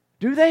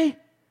 do they?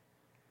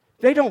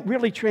 They don't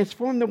really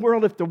transform the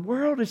world. If the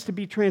world is to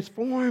be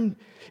transformed,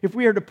 if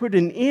we are to put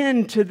an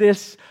end to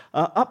this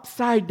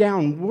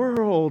upside-down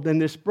world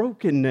and this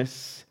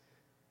brokenness,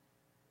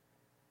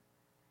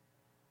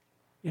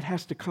 it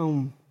has to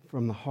come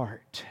from the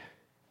heart.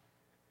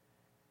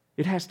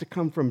 It has to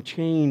come from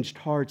changed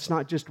hearts,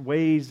 not just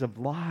ways of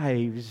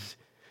lives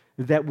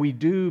that we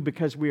do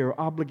because we are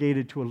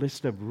obligated to a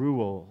list of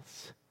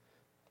rules.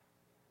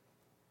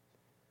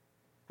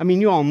 I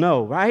mean, you all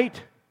know,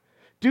 right?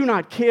 Do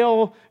not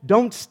kill,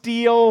 don't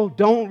steal,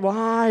 don't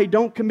lie,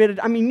 don't commit it.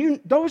 I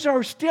mean, those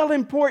are still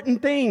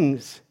important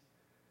things.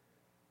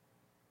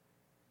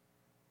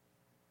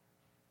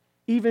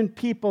 Even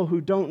people who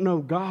don't know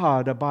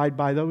God abide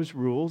by those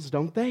rules,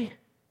 don't they?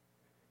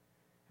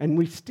 And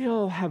we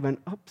still have an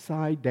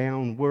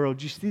upside-down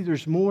world. You see,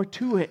 there's more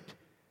to it.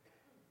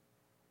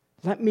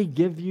 Let me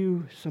give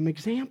you some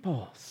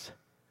examples.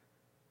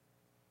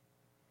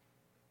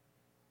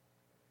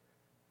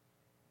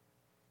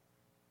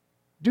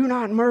 Do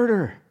not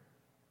murder.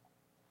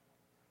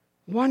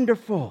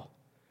 Wonderful.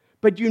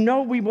 But you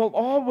know we will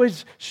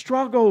always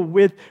struggle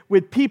with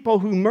people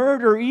who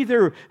murder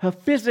either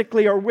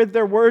physically or with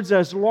their words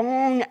as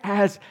long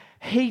as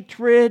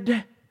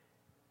hatred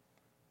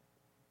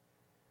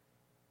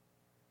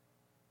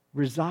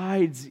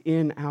resides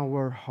in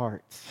our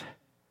hearts.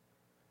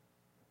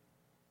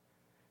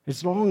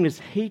 As long as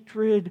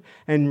hatred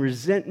and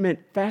resentment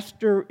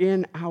fester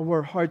in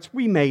our hearts,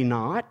 you may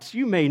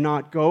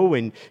not go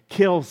and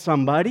kill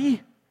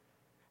somebody,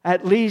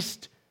 at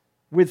least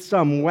with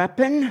some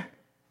weapon.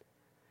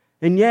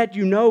 And yet,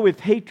 you know, if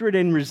hatred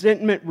and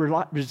resentment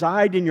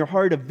reside in your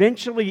heart,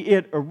 eventually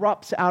it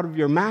erupts out of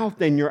your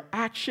mouth and your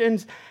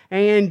actions,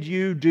 and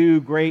you do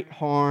great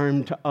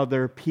harm to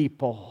other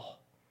people.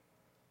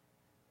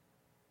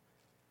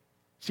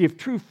 See, if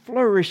true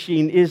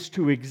flourishing is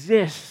to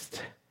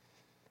exist,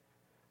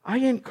 I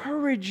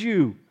encourage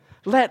you,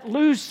 let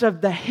loose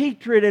of the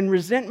hatred and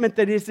resentment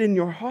that is in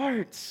your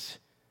hearts.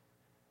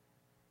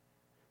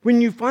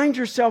 When you find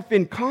yourself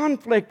in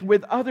conflict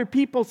with other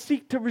people,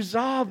 seek to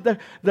resolve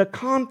the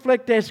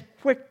conflict as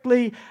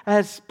quickly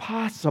as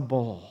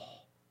possible.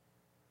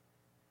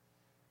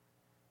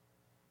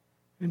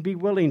 And be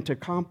willing to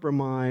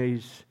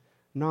compromise,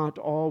 not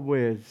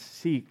always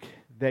seek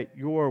that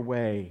your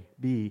way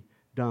be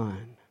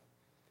done.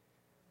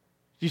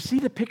 Do you see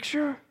the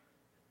picture?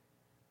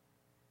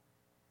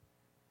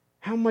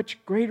 How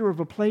much greater of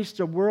a place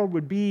the world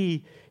would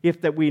be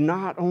if that we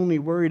not only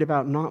worried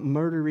about not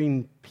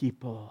murdering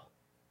people,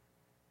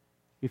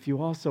 if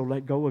you also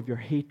let go of your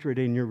hatred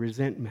and your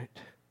resentment.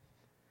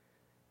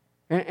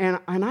 And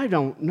I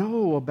don't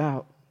know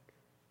about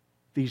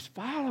these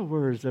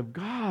followers of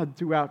God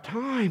throughout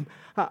time.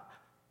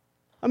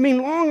 I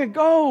mean, long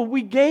ago,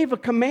 we gave a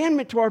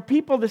commandment to our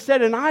people that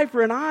said an eye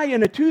for an eye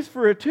and a tooth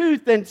for a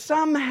tooth, and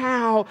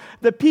somehow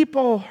the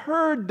people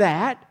heard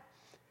that,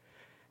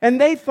 and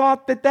they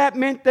thought that that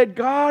meant that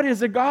God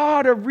is a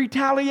God of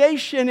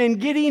retaliation and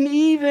getting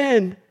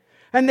even.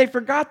 And they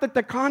forgot that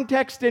the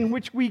context in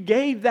which we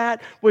gave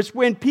that was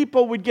when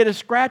people would get a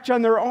scratch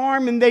on their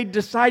arm and they'd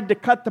decide to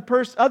cut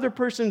the other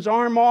person's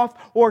arm off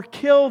or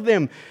kill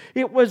them.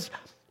 It was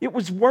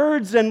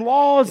words and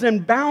laws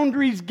and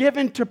boundaries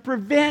given to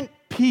prevent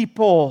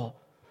people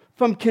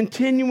from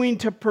continuing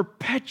to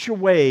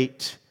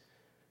perpetuate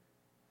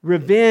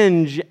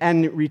revenge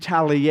and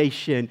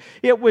retaliation.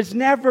 It was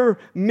never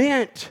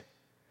meant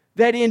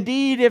that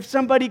indeed if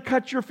somebody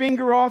cut your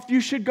finger off, you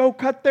should go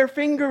cut their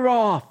finger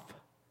off.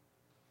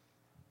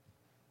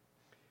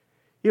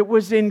 It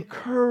was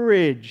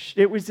encouraged.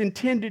 It was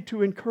intended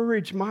to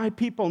encourage my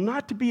people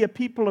not to be a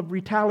people of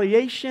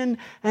retaliation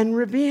and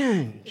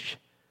revenge,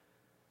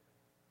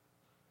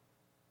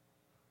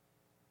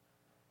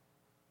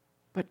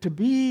 but to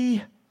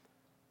be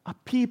a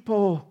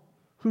people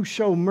who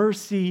show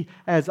mercy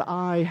as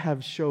I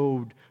have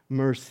showed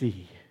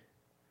mercy.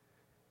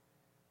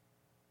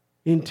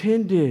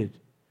 Intended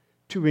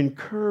to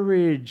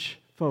encourage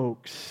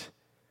folks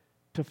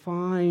to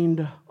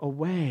find a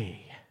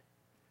way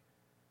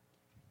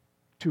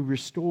to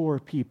restore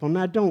people.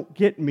 Now, don't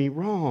get me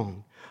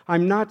wrong.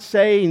 I'm not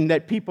saying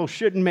that people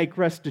shouldn't make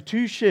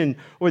restitution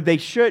or they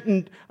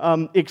shouldn't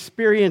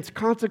experience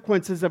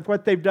consequences of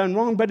what they've done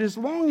wrong, but as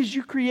long as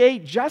you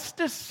create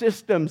justice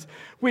systems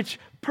which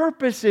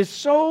purpose is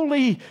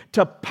solely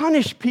to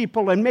punish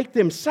people and make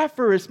them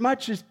suffer as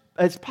much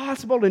as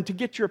possible and to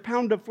get your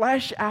pound of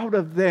flesh out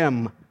of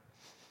them,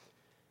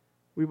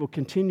 we will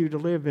continue to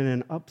live in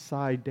an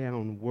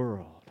upside-down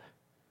world.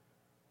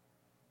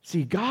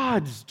 See,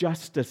 God's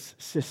justice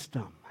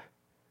system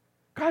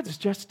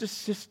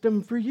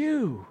for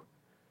you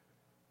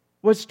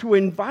was to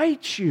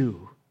invite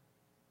you,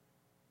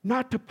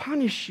 not to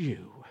punish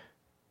you.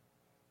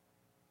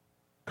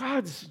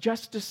 God's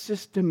justice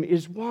system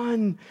is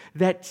one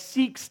that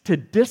seeks to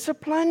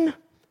discipline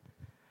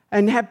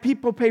and have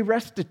people pay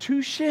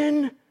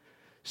restitution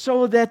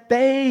so that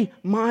they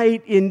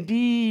might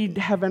indeed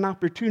have an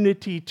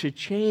opportunity to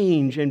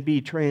change and be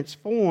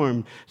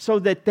transformed, so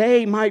that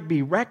they might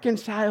be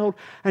reconciled,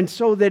 and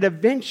so that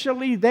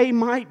eventually they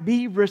might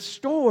be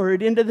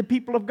restored into the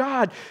people of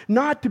God,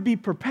 not to be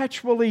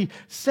perpetually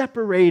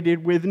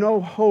separated with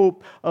no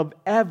hope of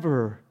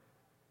ever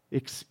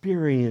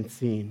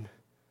experiencing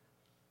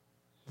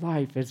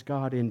life as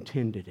God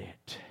intended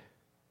it.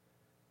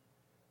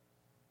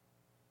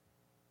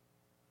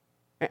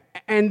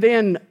 And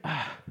then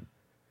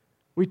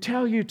we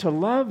tell you to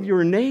love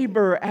your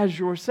neighbor as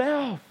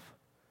yourself.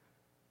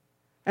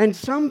 And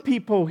some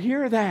people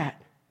hear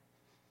that,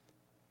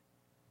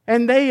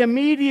 and they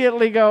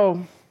immediately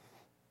go,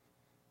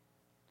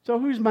 so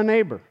who's my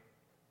neighbor?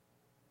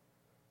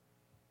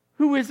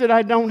 Who is it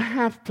I don't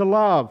have to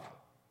love?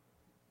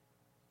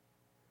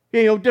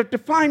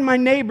 Define my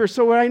neighbor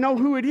so I know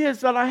who it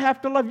is that I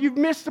have to love. You've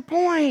missed the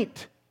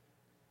point.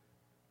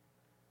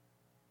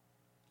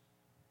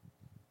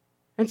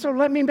 And so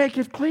let me make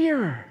it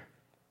clear.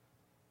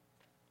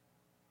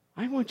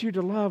 I want you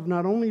to love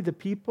not only the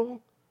people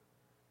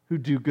who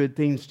do good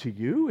things to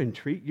you and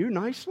treat you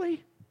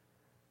nicely.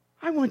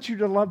 I want you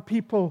to love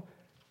people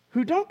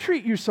who don't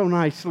treat you so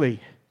nicely.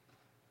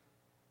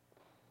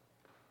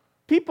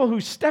 People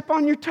who step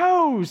on your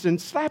toes and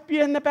slap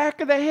you in the back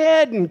of the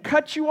head and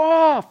cut you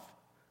off.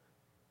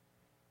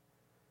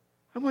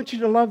 I want you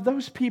to love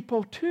those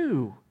people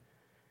too.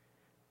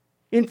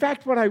 In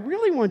fact, what I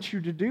really want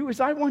you to do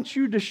is I want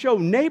you to show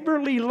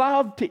neighborly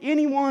love to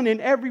anyone and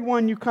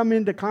everyone you come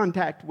into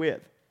contact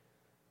with.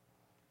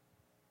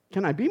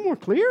 Can I be more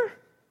clear?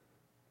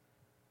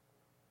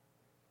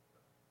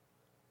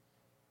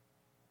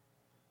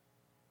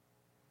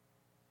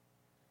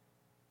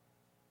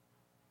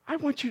 I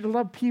want you to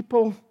love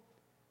people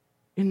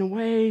in the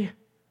way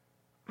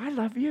I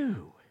love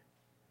you.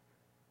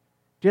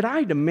 Did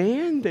I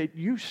demand that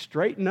you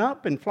straighten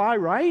up and fly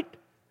right?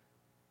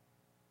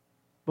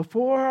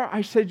 Before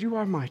I said you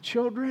are my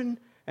children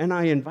and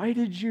I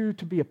invited you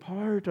to be a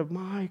part of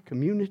my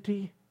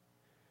community?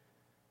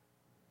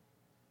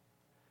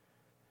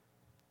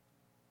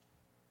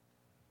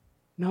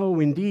 No,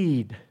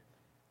 indeed.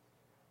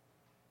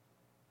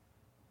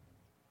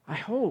 I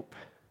hope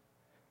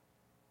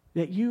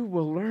that you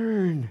will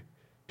learn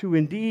to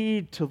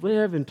indeed to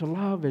live and to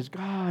love as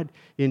God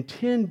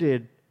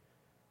intended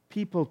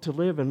people to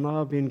live and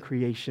love in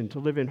creation, to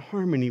live in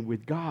harmony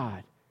with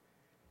God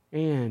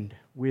and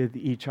with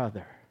each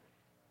other.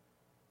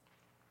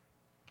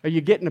 Are you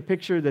getting a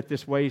picture that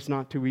this way is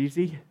not too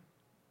easy?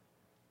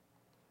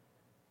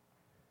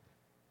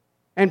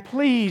 And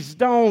please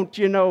don't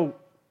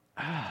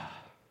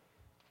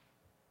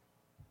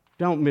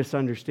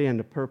misunderstand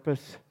the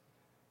purpose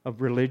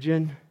of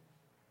religion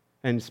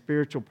and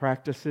spiritual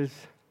practices.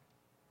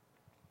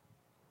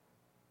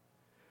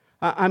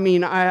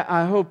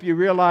 I hope you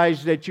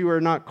realize that you are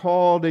not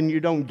called and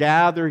you don't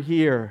gather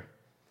here.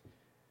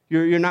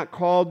 You're not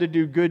called to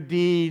do good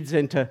deeds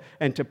and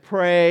to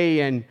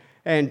pray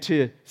and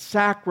to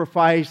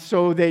sacrifice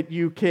so that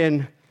you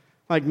can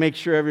make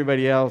sure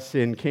everybody else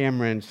in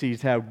Cameron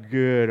sees how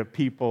good a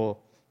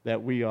people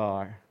that we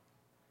are.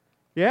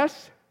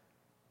 Yes?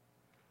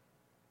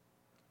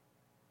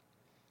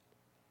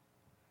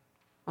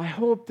 I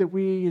hope that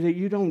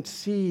you don't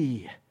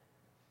see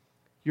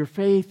your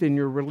faith and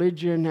your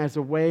religion as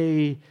a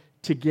way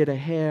to get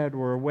ahead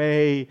or a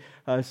way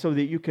so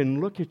that you can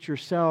look at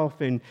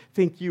yourself and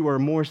think you are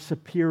more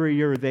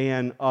superior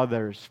than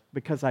others.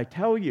 Because I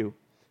tell you,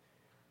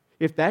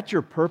 if that's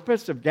your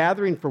purpose of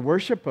gathering for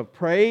worship, of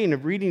praying,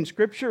 of reading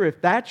Scripture,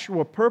 if that's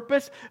your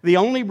purpose, the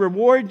only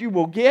reward you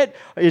will get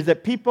is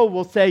that people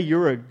will say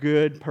you're a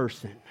good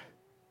person.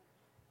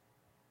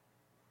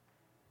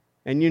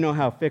 And you know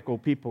how fickle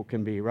people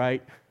can be,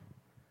 right?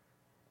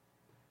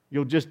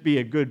 You'll just be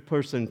a good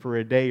person for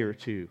a day or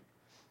two.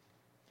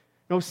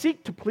 No,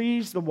 seek to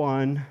please the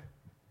one.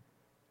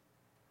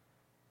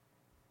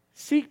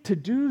 Seek to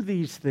do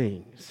these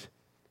things.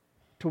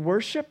 To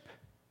worship,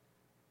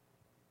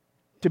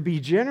 to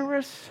be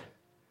generous,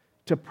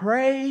 to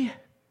pray,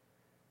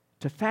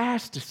 to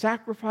fast, to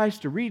sacrifice,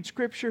 to read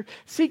Scripture.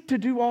 Seek to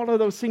do all of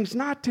those things,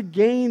 not to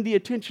gain the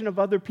attention of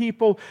other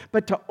people,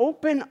 but to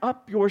open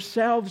up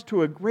yourselves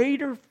to a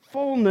greater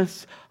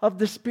fullness of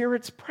the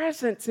Spirit's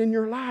presence in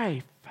your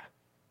life.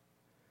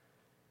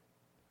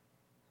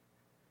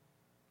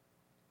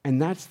 And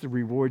that's the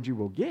reward you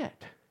will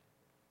get.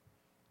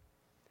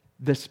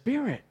 The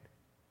Spirit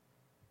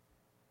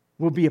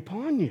will be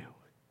upon you.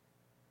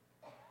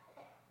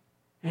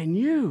 And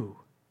you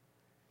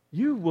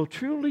will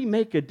truly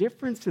make a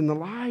difference in the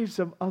lives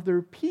of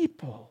other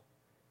people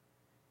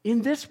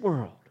in this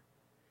world,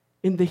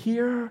 in the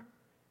here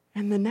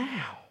and the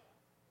now.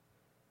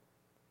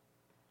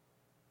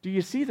 Do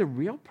you see the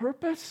real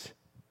purpose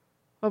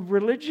of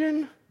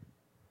religion?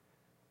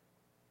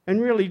 And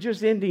really,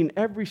 just ending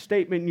every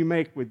statement you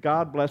make with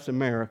God bless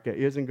America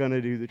isn't going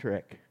to do the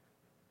trick.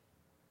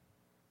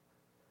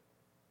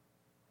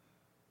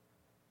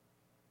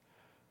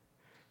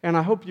 And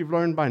I hope you've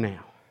learned by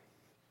now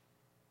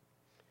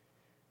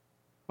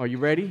Are you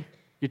ready?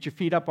 Get your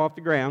feet up off the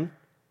ground.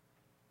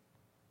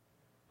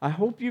 I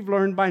hope you've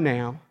learned by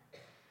now,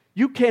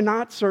 you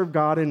cannot serve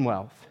God in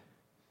wealth.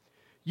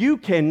 You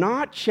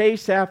cannot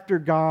chase after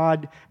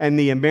God and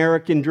the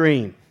American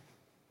dream.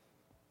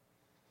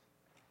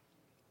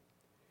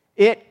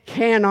 It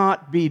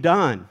cannot be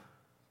done.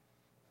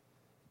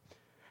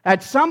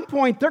 At some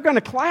point, they're going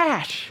to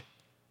clash.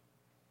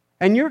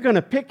 And you're going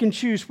to pick and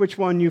choose which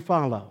one you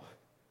follow.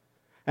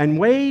 And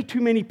way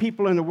too many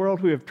people in the world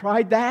who have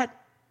tried that,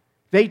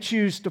 they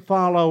choose to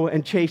follow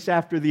and chase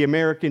after the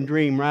American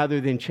dream rather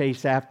than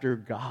chase after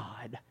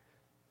God.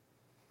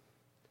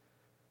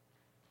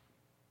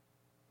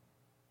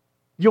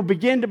 You'll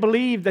begin to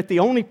believe that the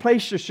only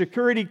place your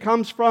security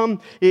comes from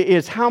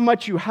is how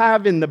much you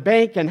have in the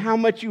bank and how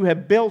much you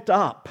have built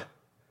up.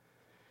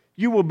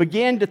 You will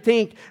begin to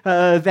think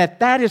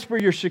that is where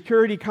your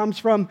security comes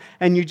from,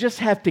 and you just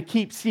have to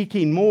keep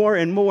seeking more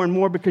and more and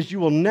more because you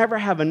will never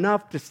have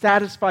enough to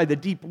satisfy the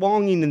deep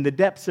longing in the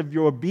depths of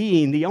your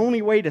being. The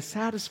only way to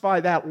satisfy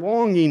that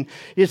longing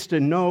is to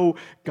know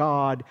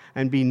God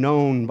and be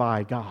known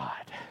by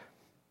God.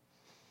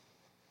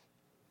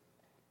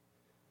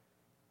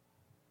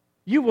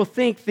 You will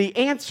think the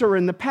answer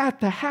and the path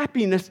to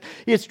happiness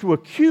is to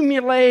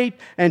accumulate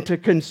and to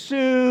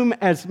consume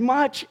as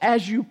much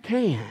as you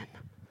can.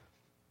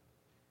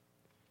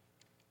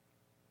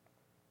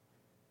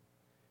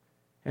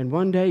 And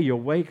one day you'll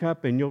wake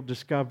up and you'll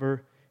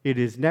discover it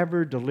has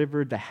never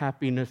delivered the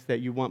happiness that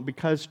you want,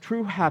 because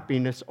true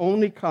happiness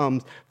only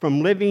comes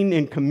from living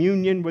in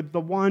communion with the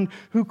one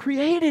who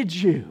created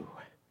you.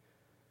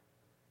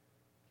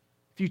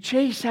 If you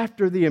chase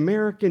after the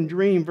American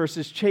dream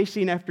versus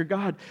chasing after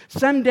God,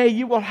 someday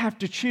you will have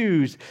to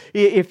choose.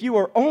 If you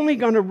are only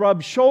going to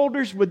rub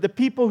shoulders with the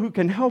people who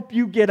can help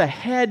you get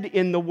ahead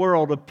in the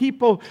world, of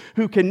people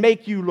who can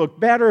make you look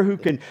better, who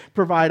can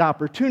provide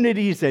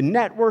opportunities and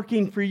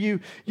networking for you,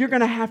 you're going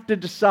to have to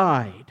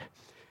decide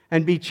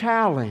and be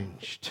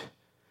challenged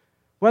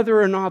whether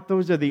or not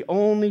those are the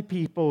only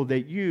people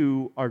that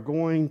you are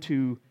going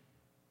to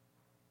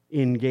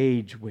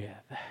engage with.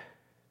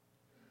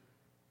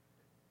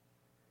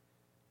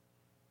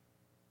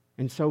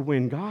 And so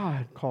when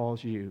God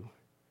calls you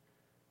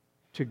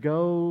to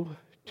go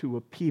to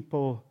a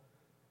people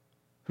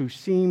who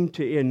seem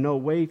to in no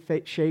way,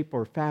 shape,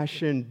 or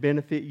fashion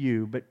benefit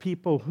you, but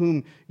people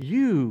whom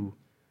you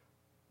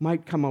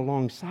might come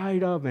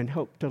alongside of and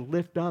help to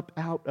lift up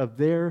out of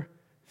their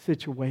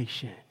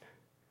situation,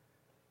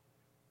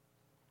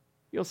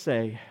 you'll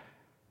say,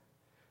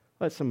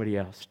 let somebody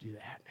else do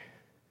that.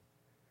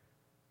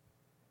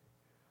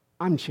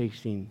 I'm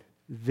chasing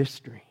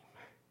this dream.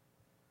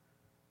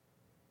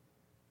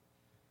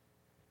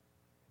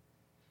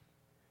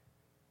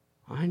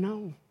 I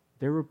know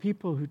there are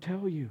people who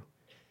tell you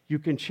you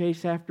can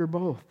chase after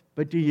both.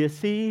 But do you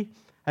see,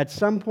 at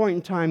some point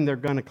in time, they're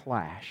going to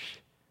clash.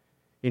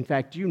 In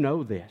fact, you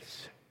know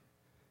this.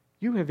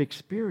 You have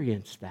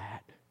experienced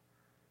that.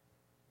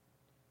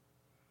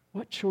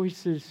 What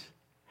choices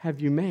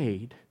have you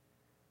made?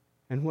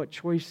 And what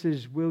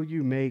choices will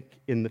you make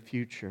in the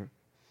future?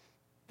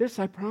 This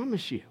I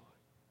promise you.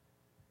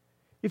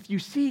 If you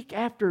seek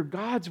after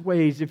God's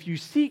ways, if you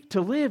seek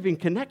to live in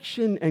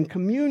connection and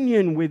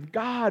communion with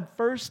God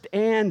first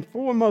and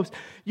foremost,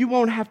 you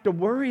won't have to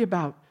worry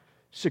about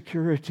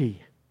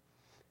security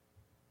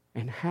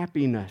and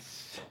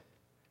happiness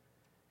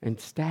and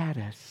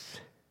status.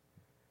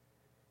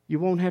 You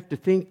won't have to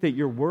think that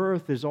your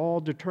worth is all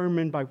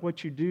determined by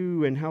what you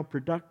do and how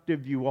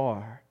productive you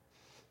are.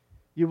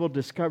 You will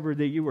discover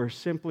that you are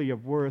simply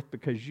of worth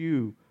because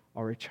you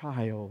are a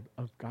child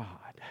of God.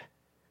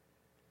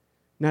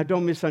 Now,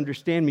 don't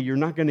misunderstand me. You're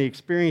not going to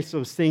experience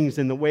those things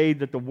in the way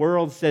that the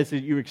world says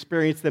that you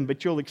experience them,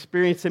 but you'll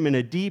experience them in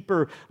a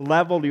deeper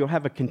level. You'll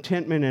have a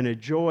contentment and a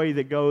joy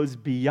that goes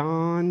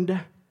beyond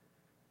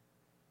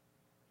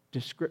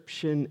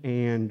description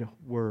and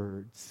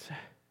words.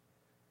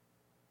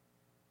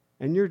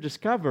 And you'll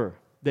discover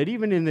that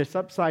even in this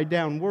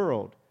upside-down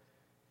world,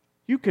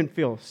 you can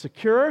feel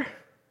secure,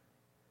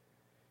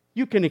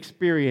 you can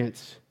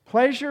experience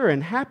pleasure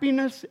and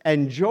happiness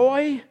and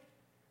joy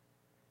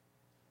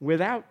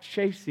without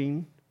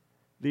chasing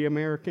the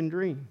American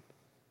dream.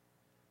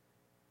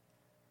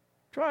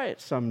 Try it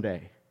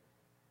someday.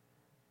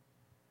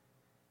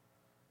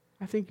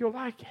 I think you'll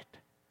like it.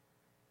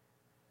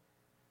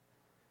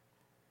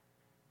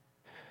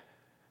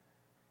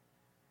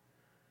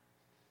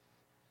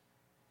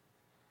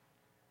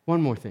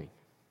 One more thing.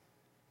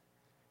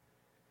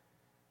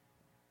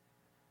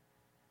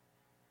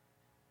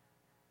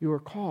 You are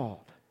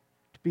called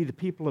to be the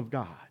people of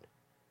God.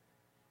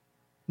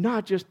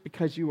 Not just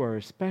because you are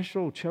a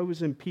special,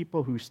 chosen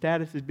people whose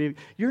status is big.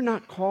 You're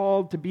not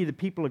called to be the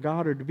people of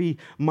God or to be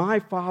my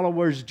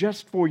followers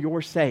just for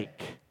your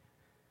sake.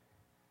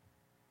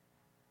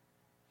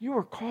 You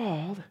are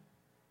called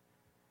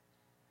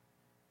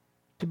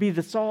to be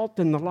the salt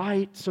and the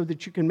light so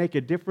that you can make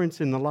a difference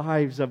in the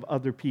lives of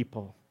other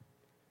people.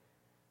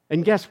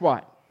 And guess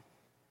what?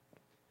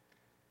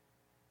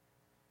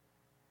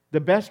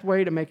 The best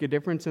way to make a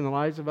difference in the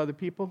lives of other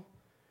people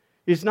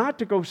is not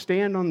to go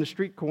stand on the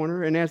street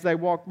corner and as they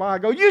walk by,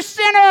 go, "You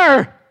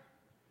sinner!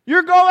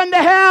 You're going to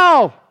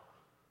hell!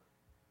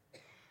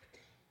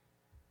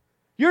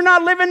 You're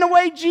not living the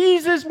way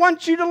Jesus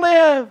wants you to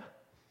live."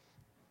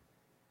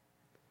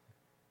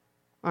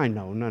 I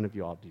know none of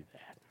you all do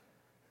that.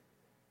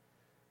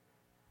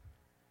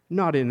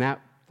 Not in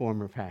that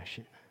form or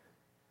fashion.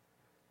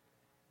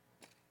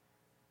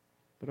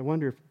 But I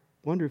wonder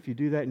if you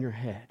do that in your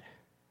head.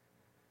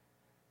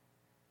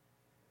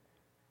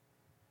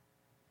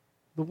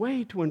 The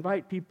way to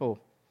invite people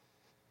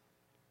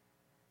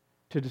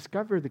to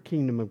discover the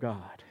kingdom of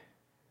God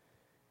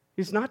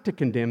is not to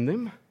condemn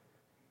them.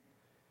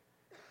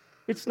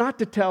 It's not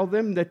to tell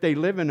them that they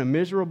live in a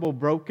miserable,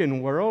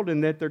 broken world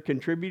and that they're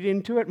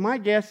contributing to it. My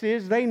guess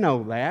is they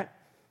know that.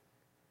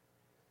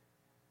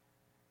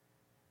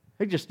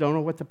 They just don't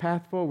know what the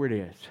path forward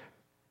is.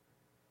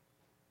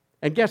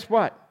 And guess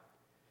what?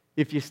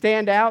 If you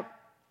stand out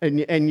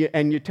and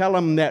you tell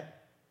them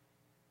that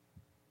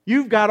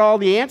you've got all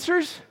the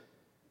answers,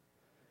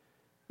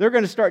 they're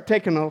going to start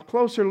taking a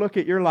closer look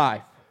at your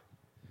life.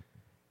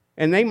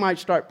 And they might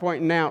start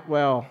pointing out,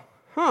 "Well,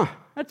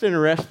 that's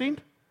interesting.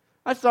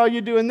 I saw you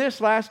doing this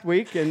last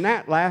week and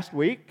that last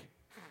week."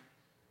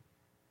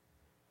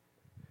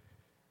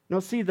 No,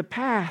 see, the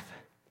path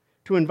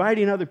to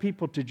inviting other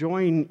people to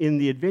join in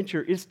the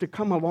adventure is to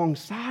come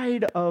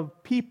alongside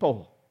of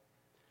people,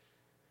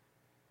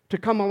 to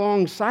come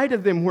alongside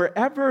of them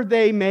wherever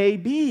they may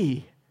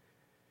be,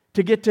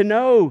 to get to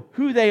know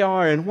who they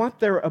are and what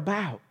they're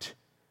about,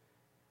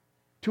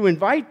 to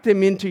invite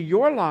them into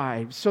your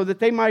lives so that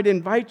they might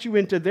invite you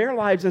into their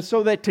lives, and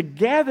so that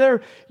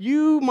together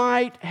you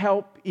might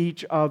help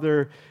each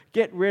other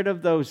get rid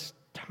of those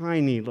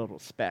tiny little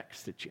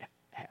specks that you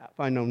have.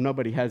 I know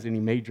nobody has any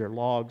major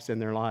logs in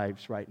their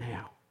lives right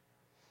now.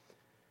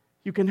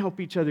 You can help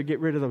each other get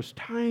rid of those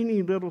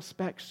tiny little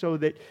specks so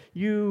that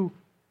you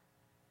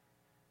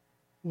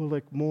will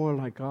look more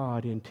like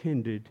God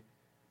intended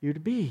you to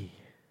be.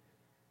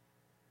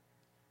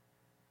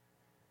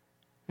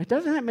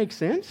 Doesn't that make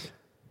sense?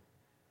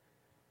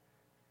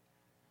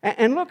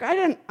 And look, I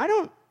don't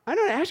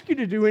ask you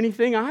to do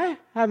anything I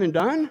haven't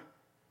done.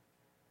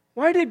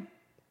 Why did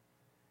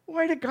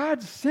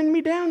God send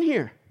me down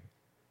here?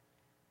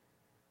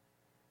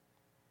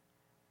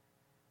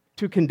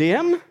 To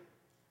condemn?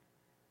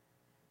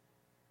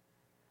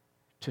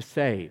 To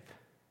save?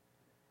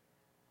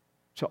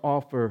 To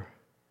offer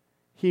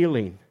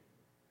healing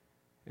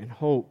and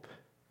hope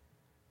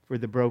for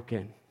the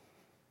broken?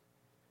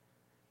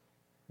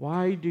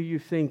 Why do you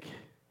think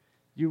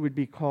you would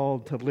be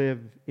called to live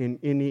in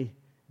any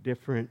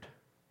different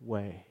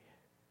way?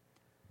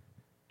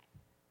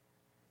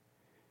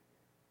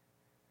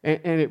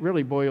 And it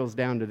really boils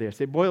down to this.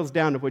 It boils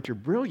down to what your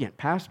brilliant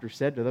pastor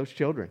said to those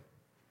children.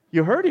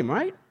 You heard him,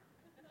 right?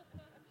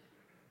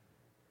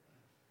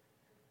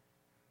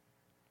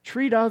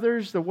 Treat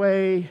others the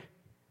way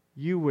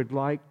you would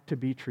like to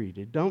be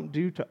treated. Don't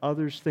do to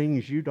others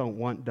things you don't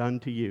want done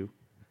to you.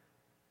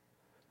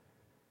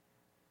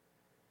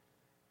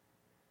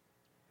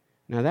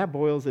 Now that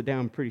boils it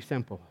down pretty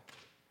simple.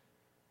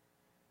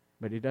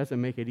 But it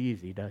doesn't make it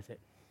easy, does it?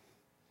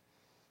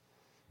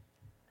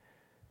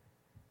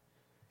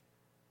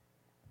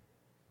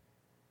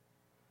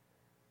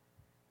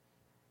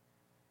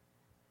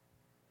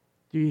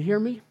 Do you hear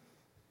me?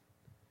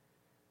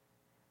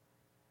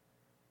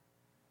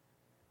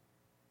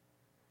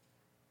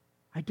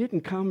 I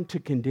didn't come to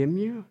condemn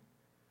you.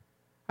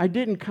 I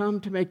didn't come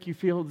to make you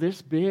feel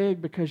this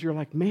big because you're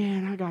like,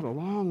 "Man, I got a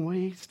long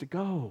ways to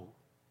go."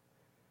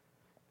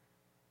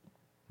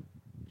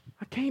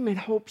 I came in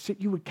hopes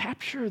that you would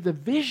capture the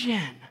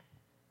vision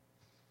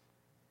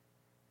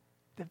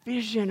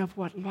of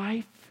what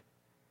life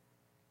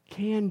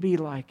can be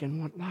like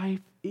and what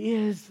life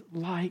is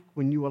like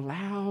when you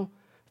allow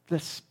the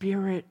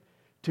Spirit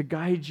to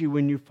guide you,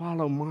 when you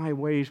follow my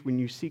ways, when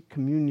you seek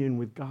communion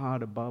with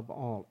God above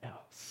all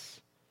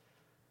else.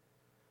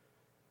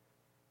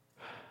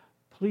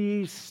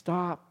 Please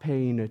stop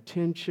paying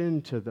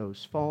attention to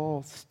those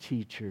false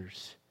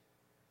teachers.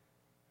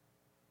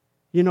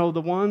 You know,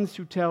 the ones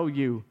who tell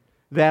you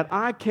that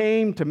I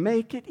came to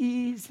make it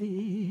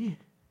easy.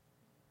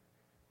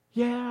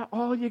 Yeah,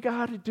 all you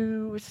got to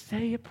do is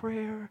say a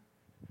prayer.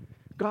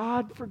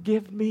 God,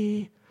 forgive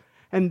me.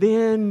 And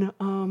then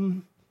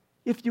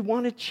if you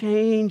want to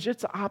change,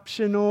 it's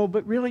optional,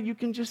 but really you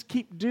can just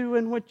keep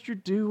doing what you're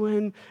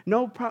doing.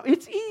 No problem.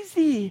 It's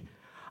easy.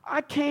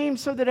 I came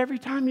so that every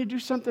time you do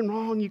something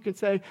wrong, you can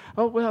say,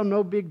 "Oh, well,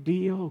 no big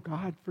deal.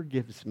 God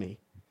forgives me."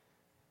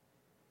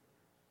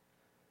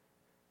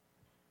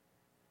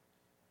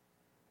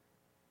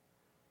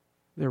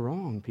 They're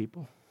wrong,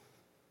 people.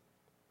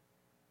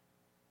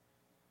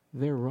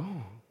 They're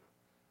wrong.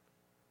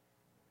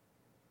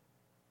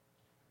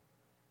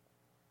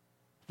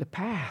 The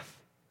path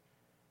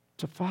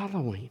to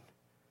following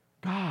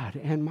God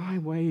and my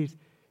ways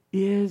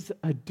is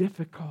a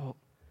difficult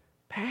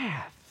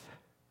path.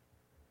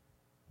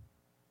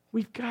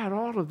 We've got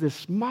all of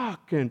this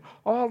muck and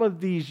all of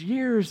these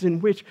years in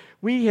which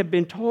we have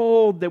been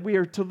told that we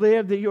are to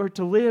live, that you are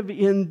to live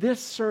in this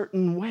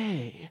certain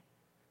way.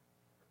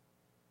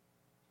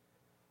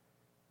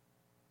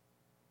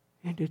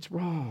 And it's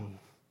wrong.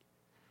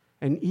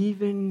 And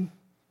even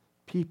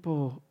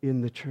people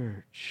in the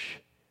church,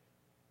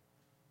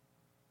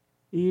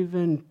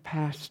 even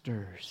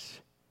pastors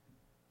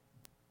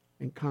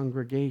and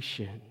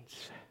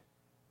congregations,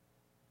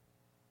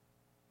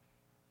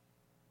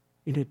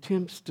 in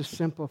attempts to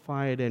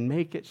simplify it and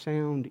make it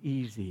sound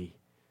easy,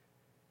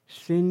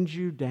 send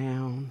you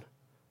down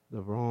the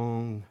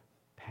wrong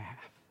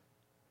path.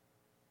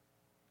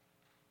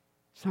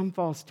 Some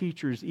false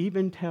teachers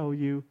even tell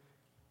you,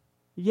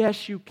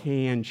 yes, you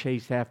can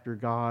chase after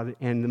God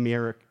and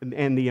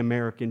the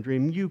American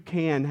dream. You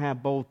can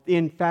have both.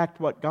 In fact,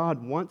 what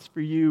God wants for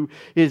you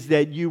is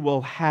that you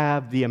will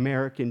have the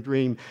American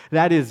dream.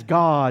 That is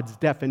God's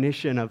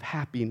definition of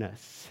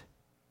happiness.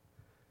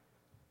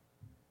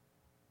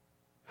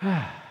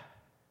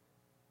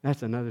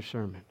 That's another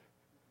sermon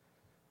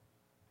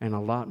and a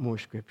lot more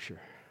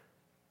scripture.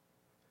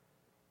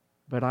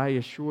 But I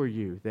assure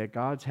you that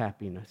God's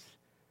happiness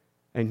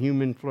and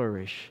human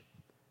flourish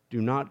do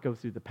not go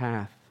through the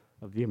path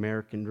of the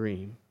American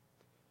dream.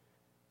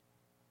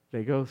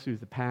 They go through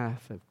the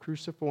path of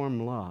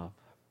cruciform love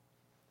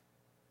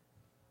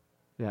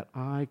that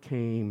I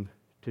came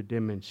to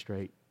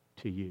demonstrate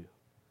to you.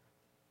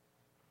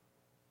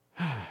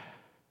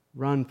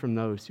 Run from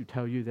those who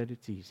tell you that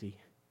it's easy.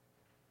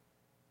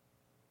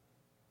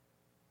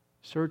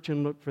 Search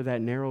and look for that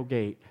narrow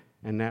gate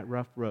and that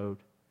rough road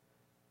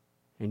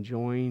and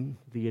join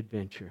the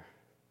adventure.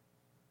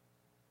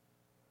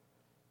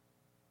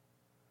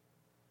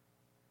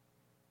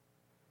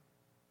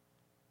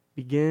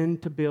 Begin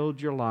to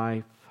build your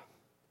life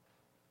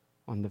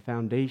on the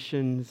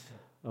foundations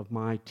of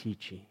my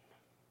teaching.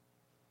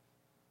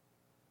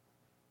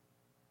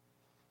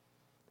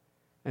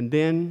 And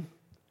then,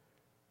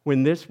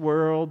 when this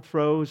world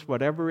throws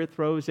whatever it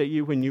throws at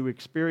you, when you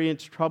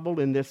experience trouble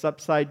in this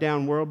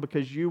upside-down world,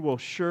 because you will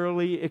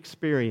surely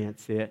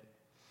experience it,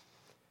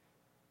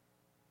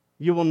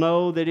 you will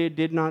know that it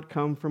did not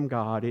come from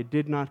God. It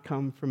did not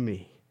come from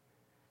me.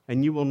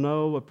 And you will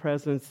know a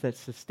presence that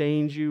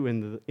sustains you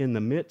in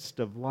the midst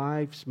of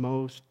life's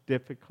most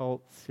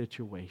difficult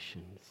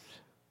situations.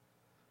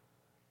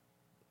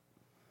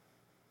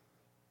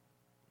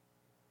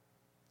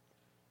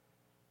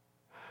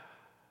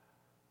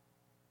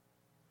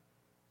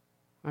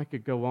 I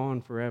could go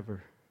on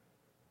forever.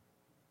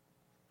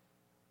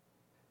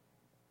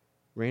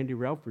 Randy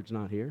Relford's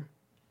not here.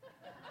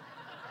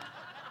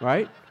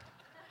 Right?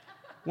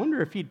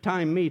 Wonder if he'd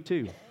time me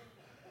too.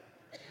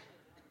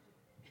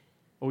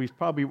 Oh, he's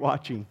probably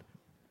watching.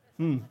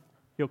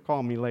 He'll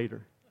call me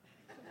later.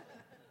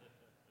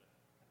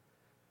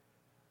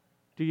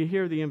 Do you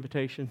hear the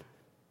invitation?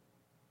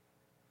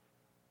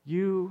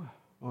 You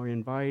are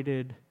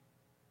invited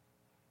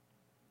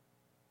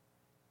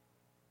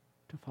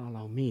to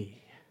follow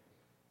me,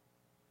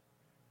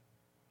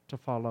 to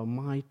follow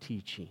my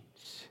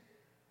teachings.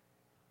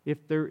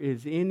 If there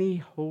is any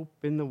hope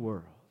in the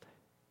world,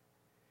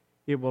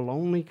 it will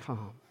only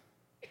come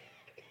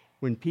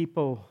when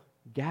people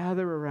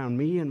gather around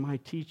me and my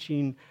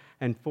teaching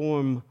and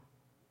form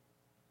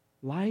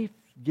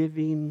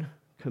life-giving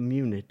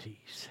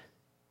communities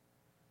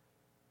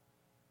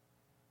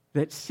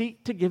that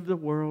seek to give the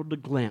world a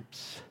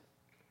glimpse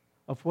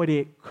of what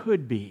it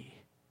could be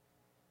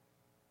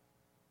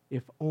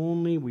if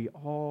only we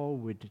all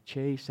would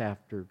chase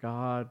after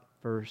God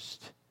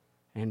first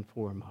and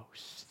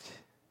foremost.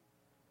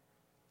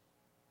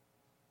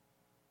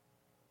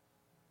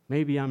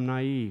 Maybe I'm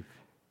naive.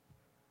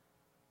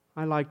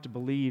 I like to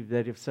believe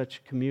that if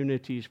such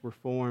communities were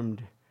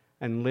formed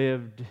and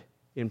lived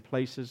in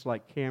places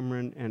like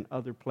Cameron and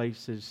other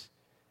places,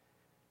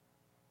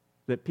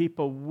 that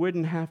people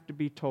wouldn't have to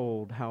be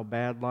told how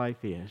bad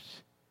life is,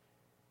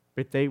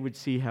 but they would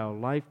see how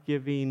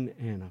life-giving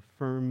and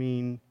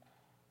affirming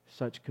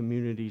such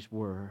communities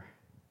were.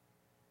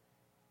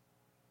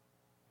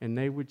 And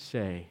they would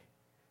say,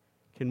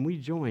 can we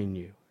join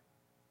you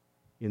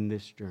in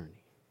this journey?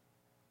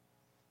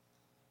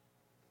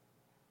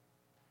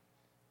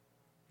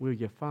 Will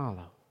you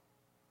follow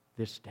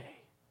this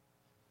day?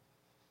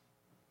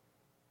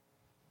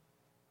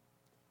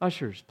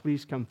 Ushers,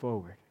 please come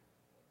forward.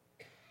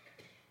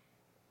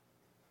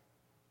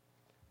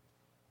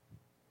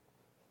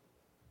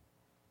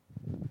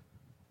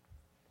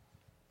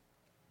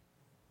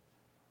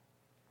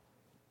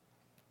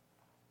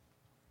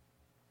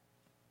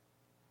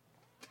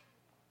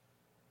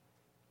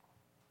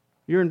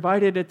 You're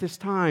invited at this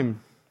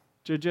time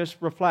to just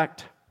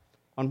reflect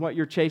on what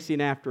you're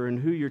chasing after and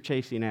who you're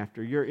chasing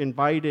after. You're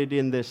invited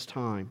in this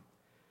time,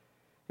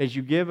 as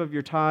you give of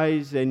your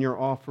tithes and your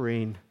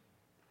offering,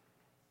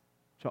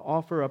 to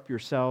offer up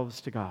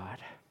yourselves to God,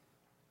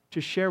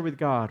 to share with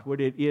God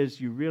what it is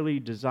you really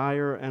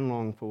desire and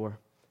long for,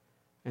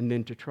 and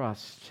then to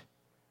trust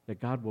that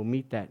God will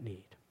meet that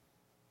need.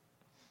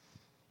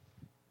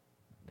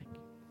 Thank you.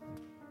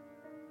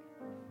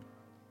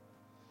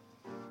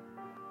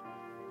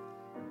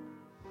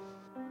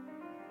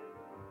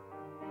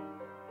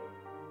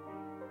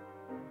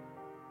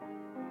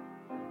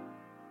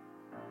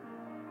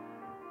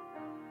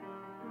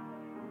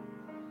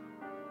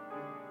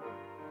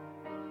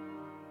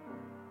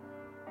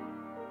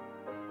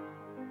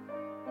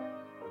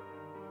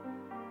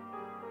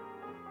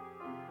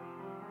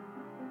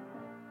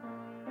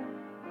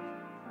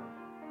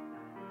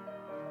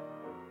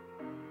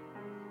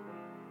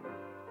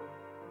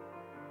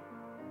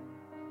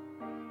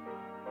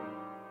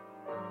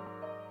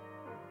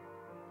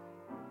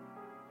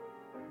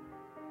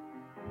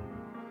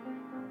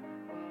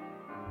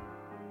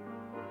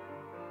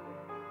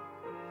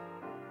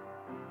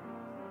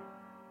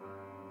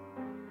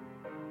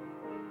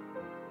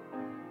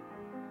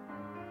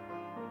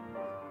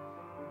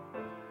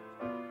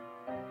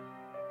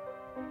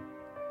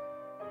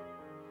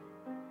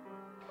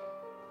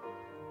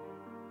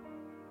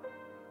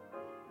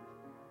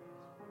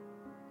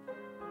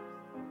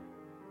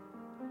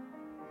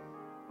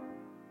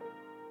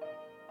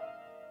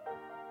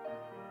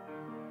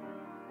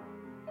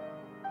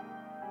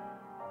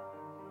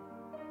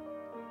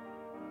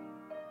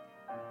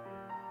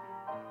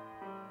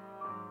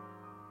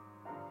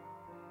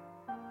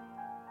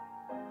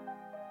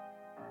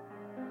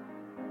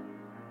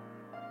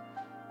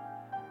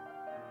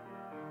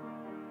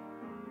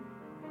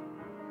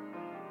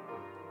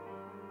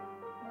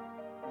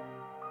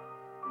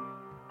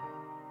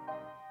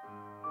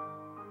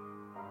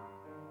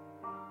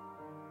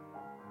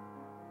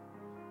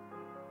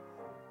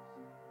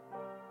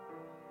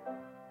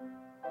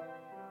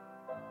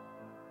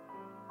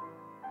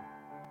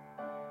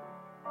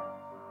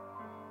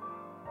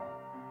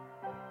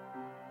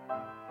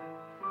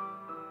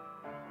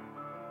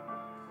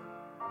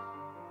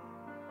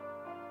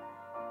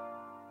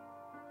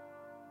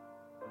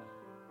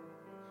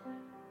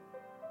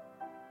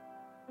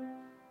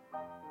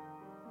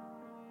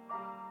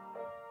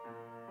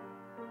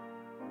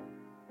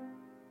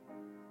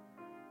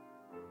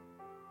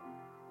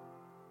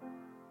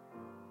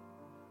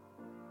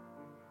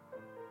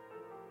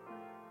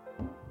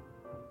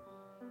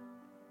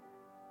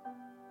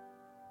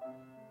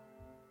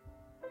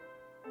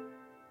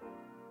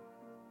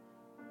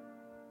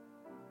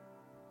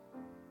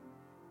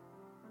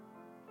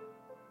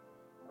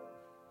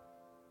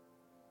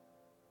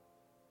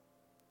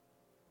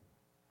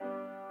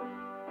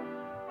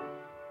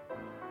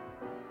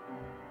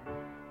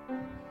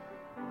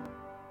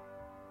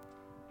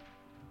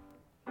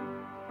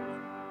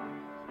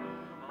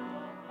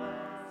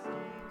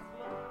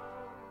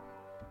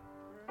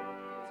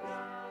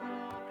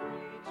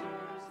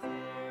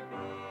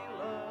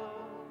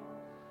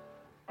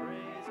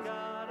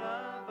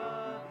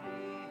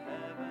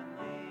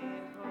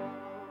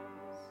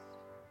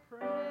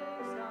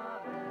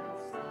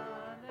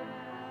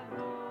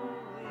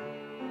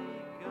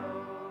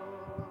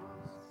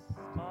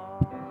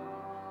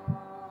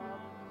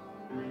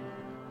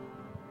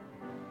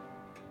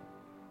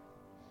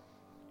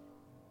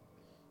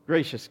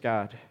 Gracious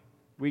God,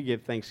 we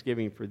give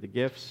thanksgiving for the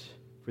gifts,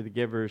 for the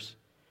givers,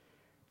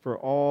 for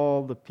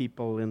all the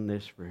people in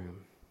this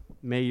room.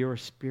 May your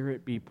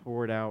Spirit be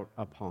poured out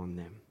upon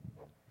them,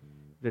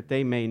 that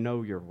they may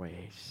know your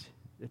ways,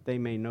 that they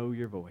may know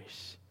your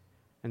voice,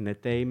 and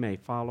that they may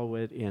follow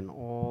it in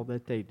all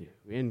that they do.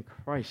 In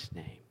Christ's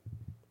name,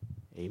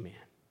 amen.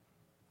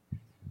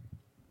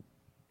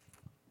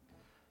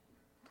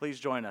 Please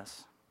join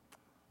us.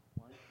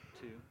 1,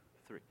 2,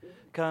 3.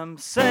 Come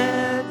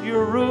set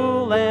your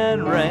rule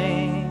and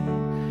reign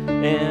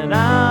in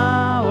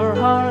our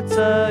hearts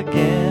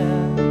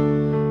again.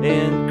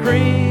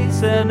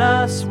 Increase in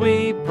us,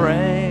 we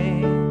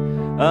pray.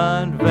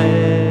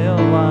 Unveil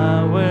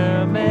why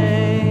we're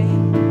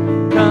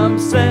made. Come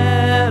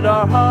set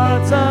our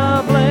hearts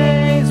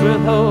ablaze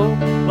with hope,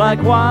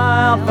 like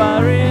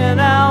wildfire in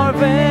our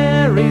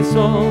very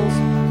souls.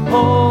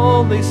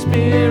 Holy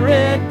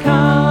Spirit,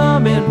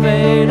 come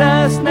invade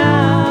us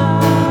now.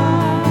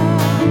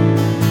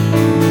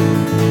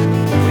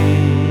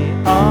 We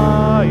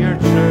are your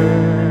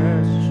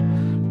church.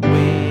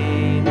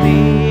 We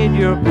need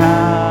your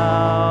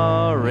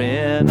power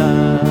in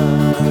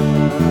us.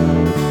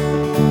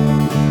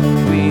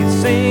 We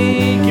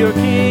seek your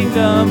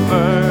kingdom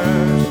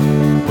first.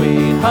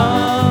 We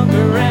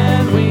hunger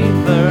and we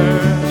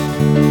thirst.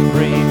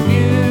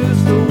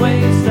 Refuse to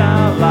waste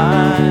our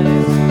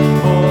lives.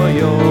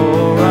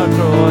 You're our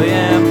joy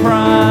and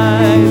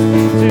prize.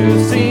 To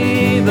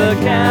see the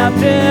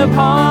captive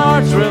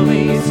hearts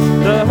released,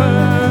 the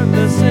hurt,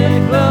 the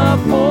sick, the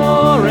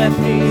poor at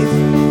peace.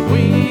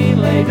 We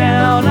lay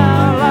down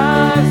our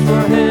lives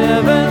for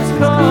heaven's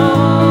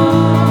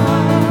cause.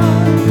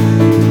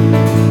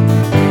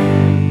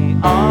 We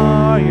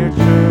are your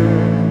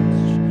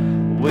church.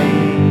 We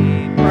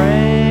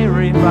pray,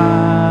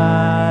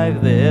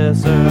 revive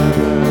this earth.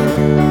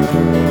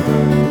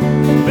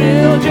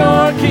 Build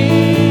your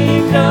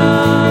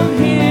kingdom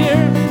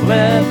here,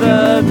 let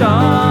the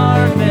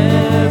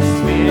darkness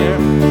fear.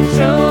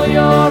 Show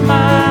your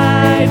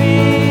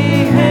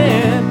mighty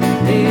hand,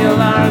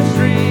 heal our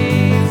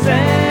streets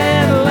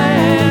and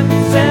land.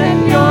 Set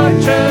your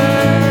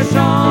church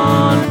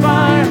on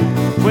fire,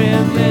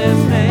 win this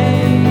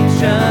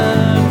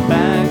nation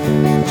back.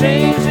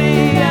 Change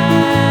the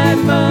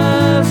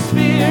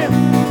atmosphere,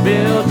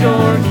 build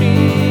your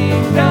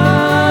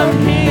kingdom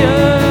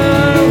here.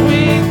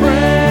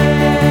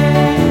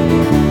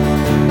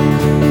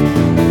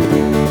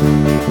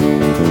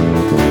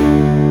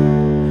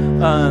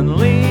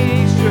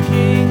 Unleash your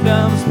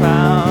kingdom's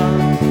power,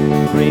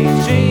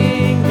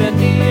 reaching the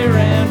near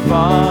and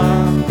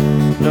far.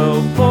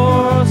 No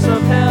force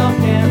of hell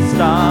can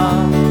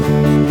stop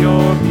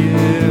your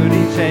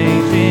beauty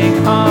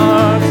changing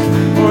hearts.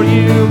 For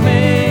you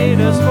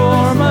made us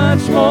for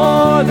much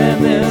more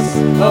than this.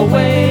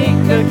 Awake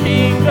the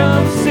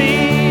kingdom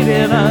seed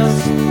in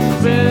us.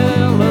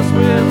 Fill us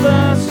with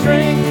the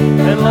strength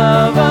and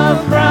love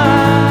of Christ.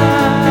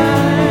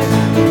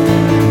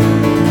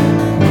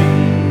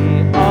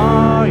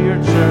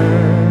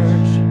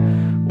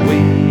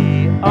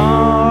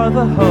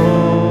 The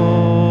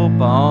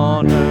hope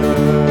on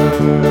earth.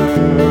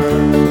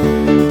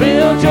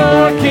 Build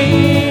your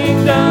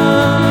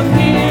kingdom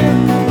here,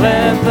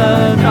 let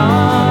the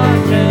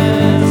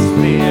darkness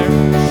fear.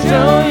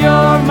 Show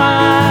your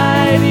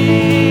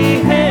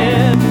mighty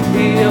hand,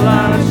 heal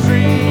our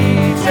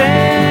streets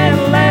and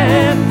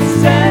land.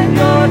 Set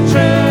your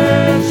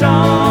church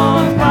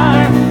on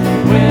fire,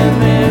 win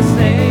this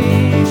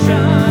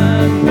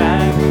nation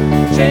back.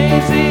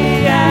 Change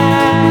the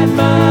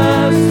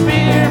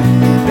atmosphere,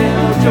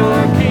 build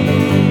your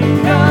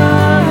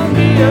kingdom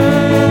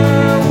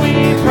here, we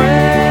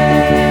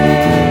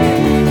pray.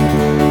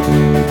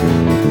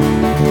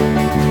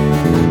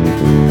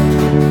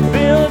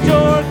 Build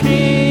your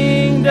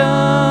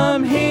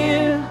kingdom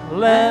here,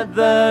 let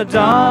the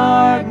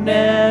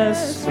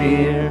darkness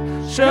fear.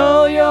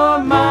 Show your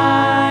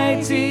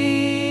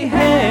mighty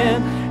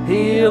hand,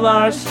 heal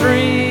our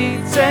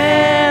streets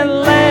and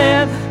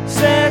land.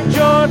 Set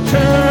your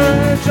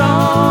church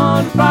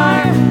on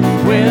fire,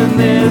 win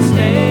this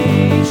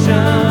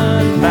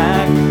nation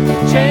back.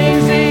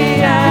 Change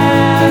the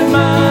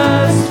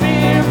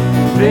atmosphere,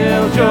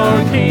 build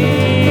your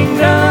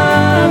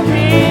kingdom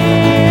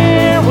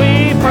here,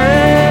 we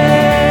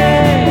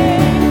pray.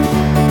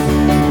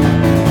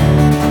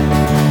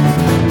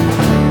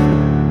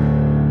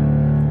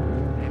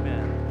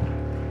 Amen.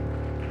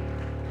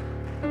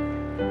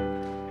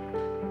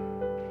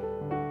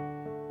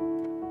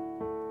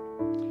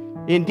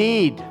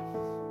 Indeed,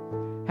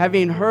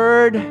 having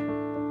heard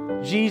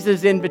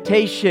Jesus'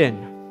 invitation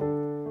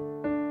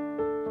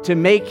to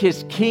make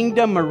his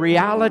kingdom a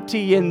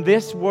reality in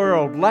this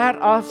world, let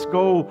us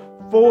go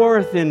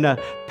forth in the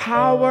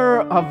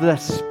power of the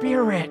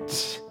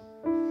Spirit,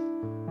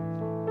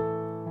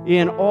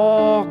 in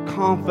all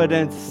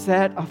confidence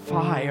set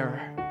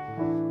afire,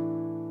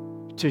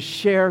 to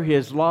share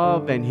his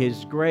love and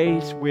his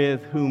grace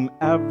with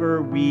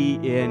whomever we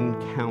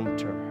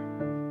encounter,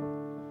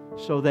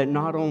 so that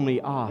not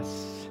only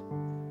us,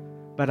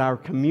 but our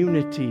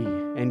community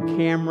and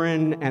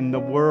Cameron and the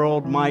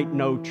world might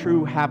know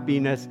true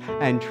happiness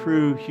and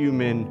true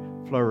human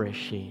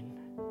flourishing.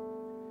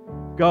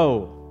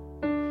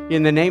 Go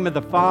in the name of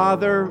the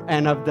Father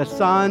and of the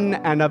Son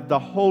and of the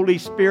Holy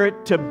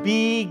Spirit to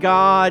be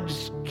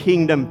God's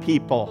kingdom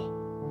people.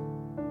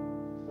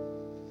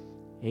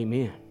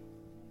 Amen.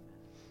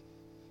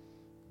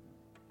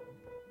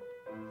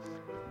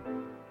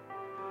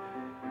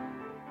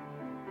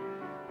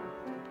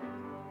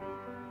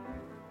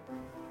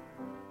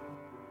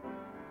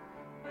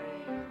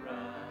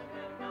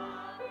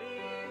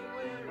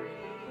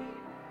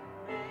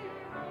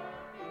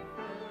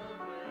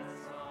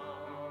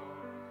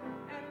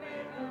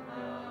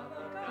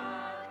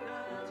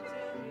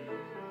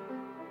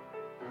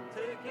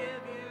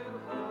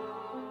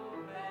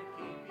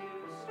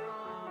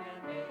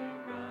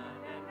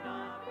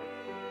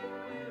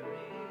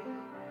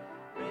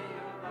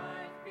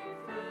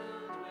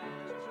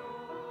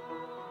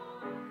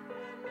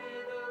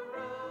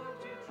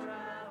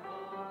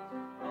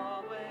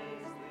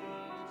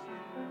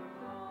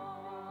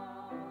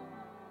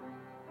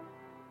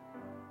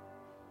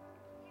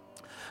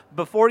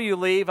 Before you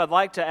leave, I'd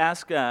like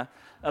to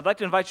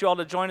invite you all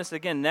to join us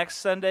again next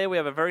Sunday. We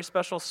have a very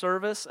special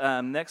service.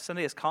 Next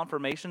Sunday is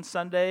Confirmation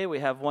Sunday. We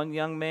have one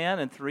young man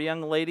and 3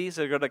 young ladies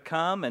that are going to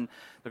come, and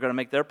they're going to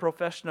make their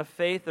profession of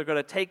faith. They're going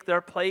to take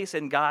their place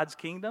in God's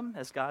kingdom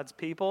as God's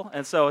people.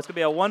 And so it's going to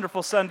be a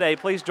wonderful Sunday.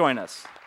 Please join us.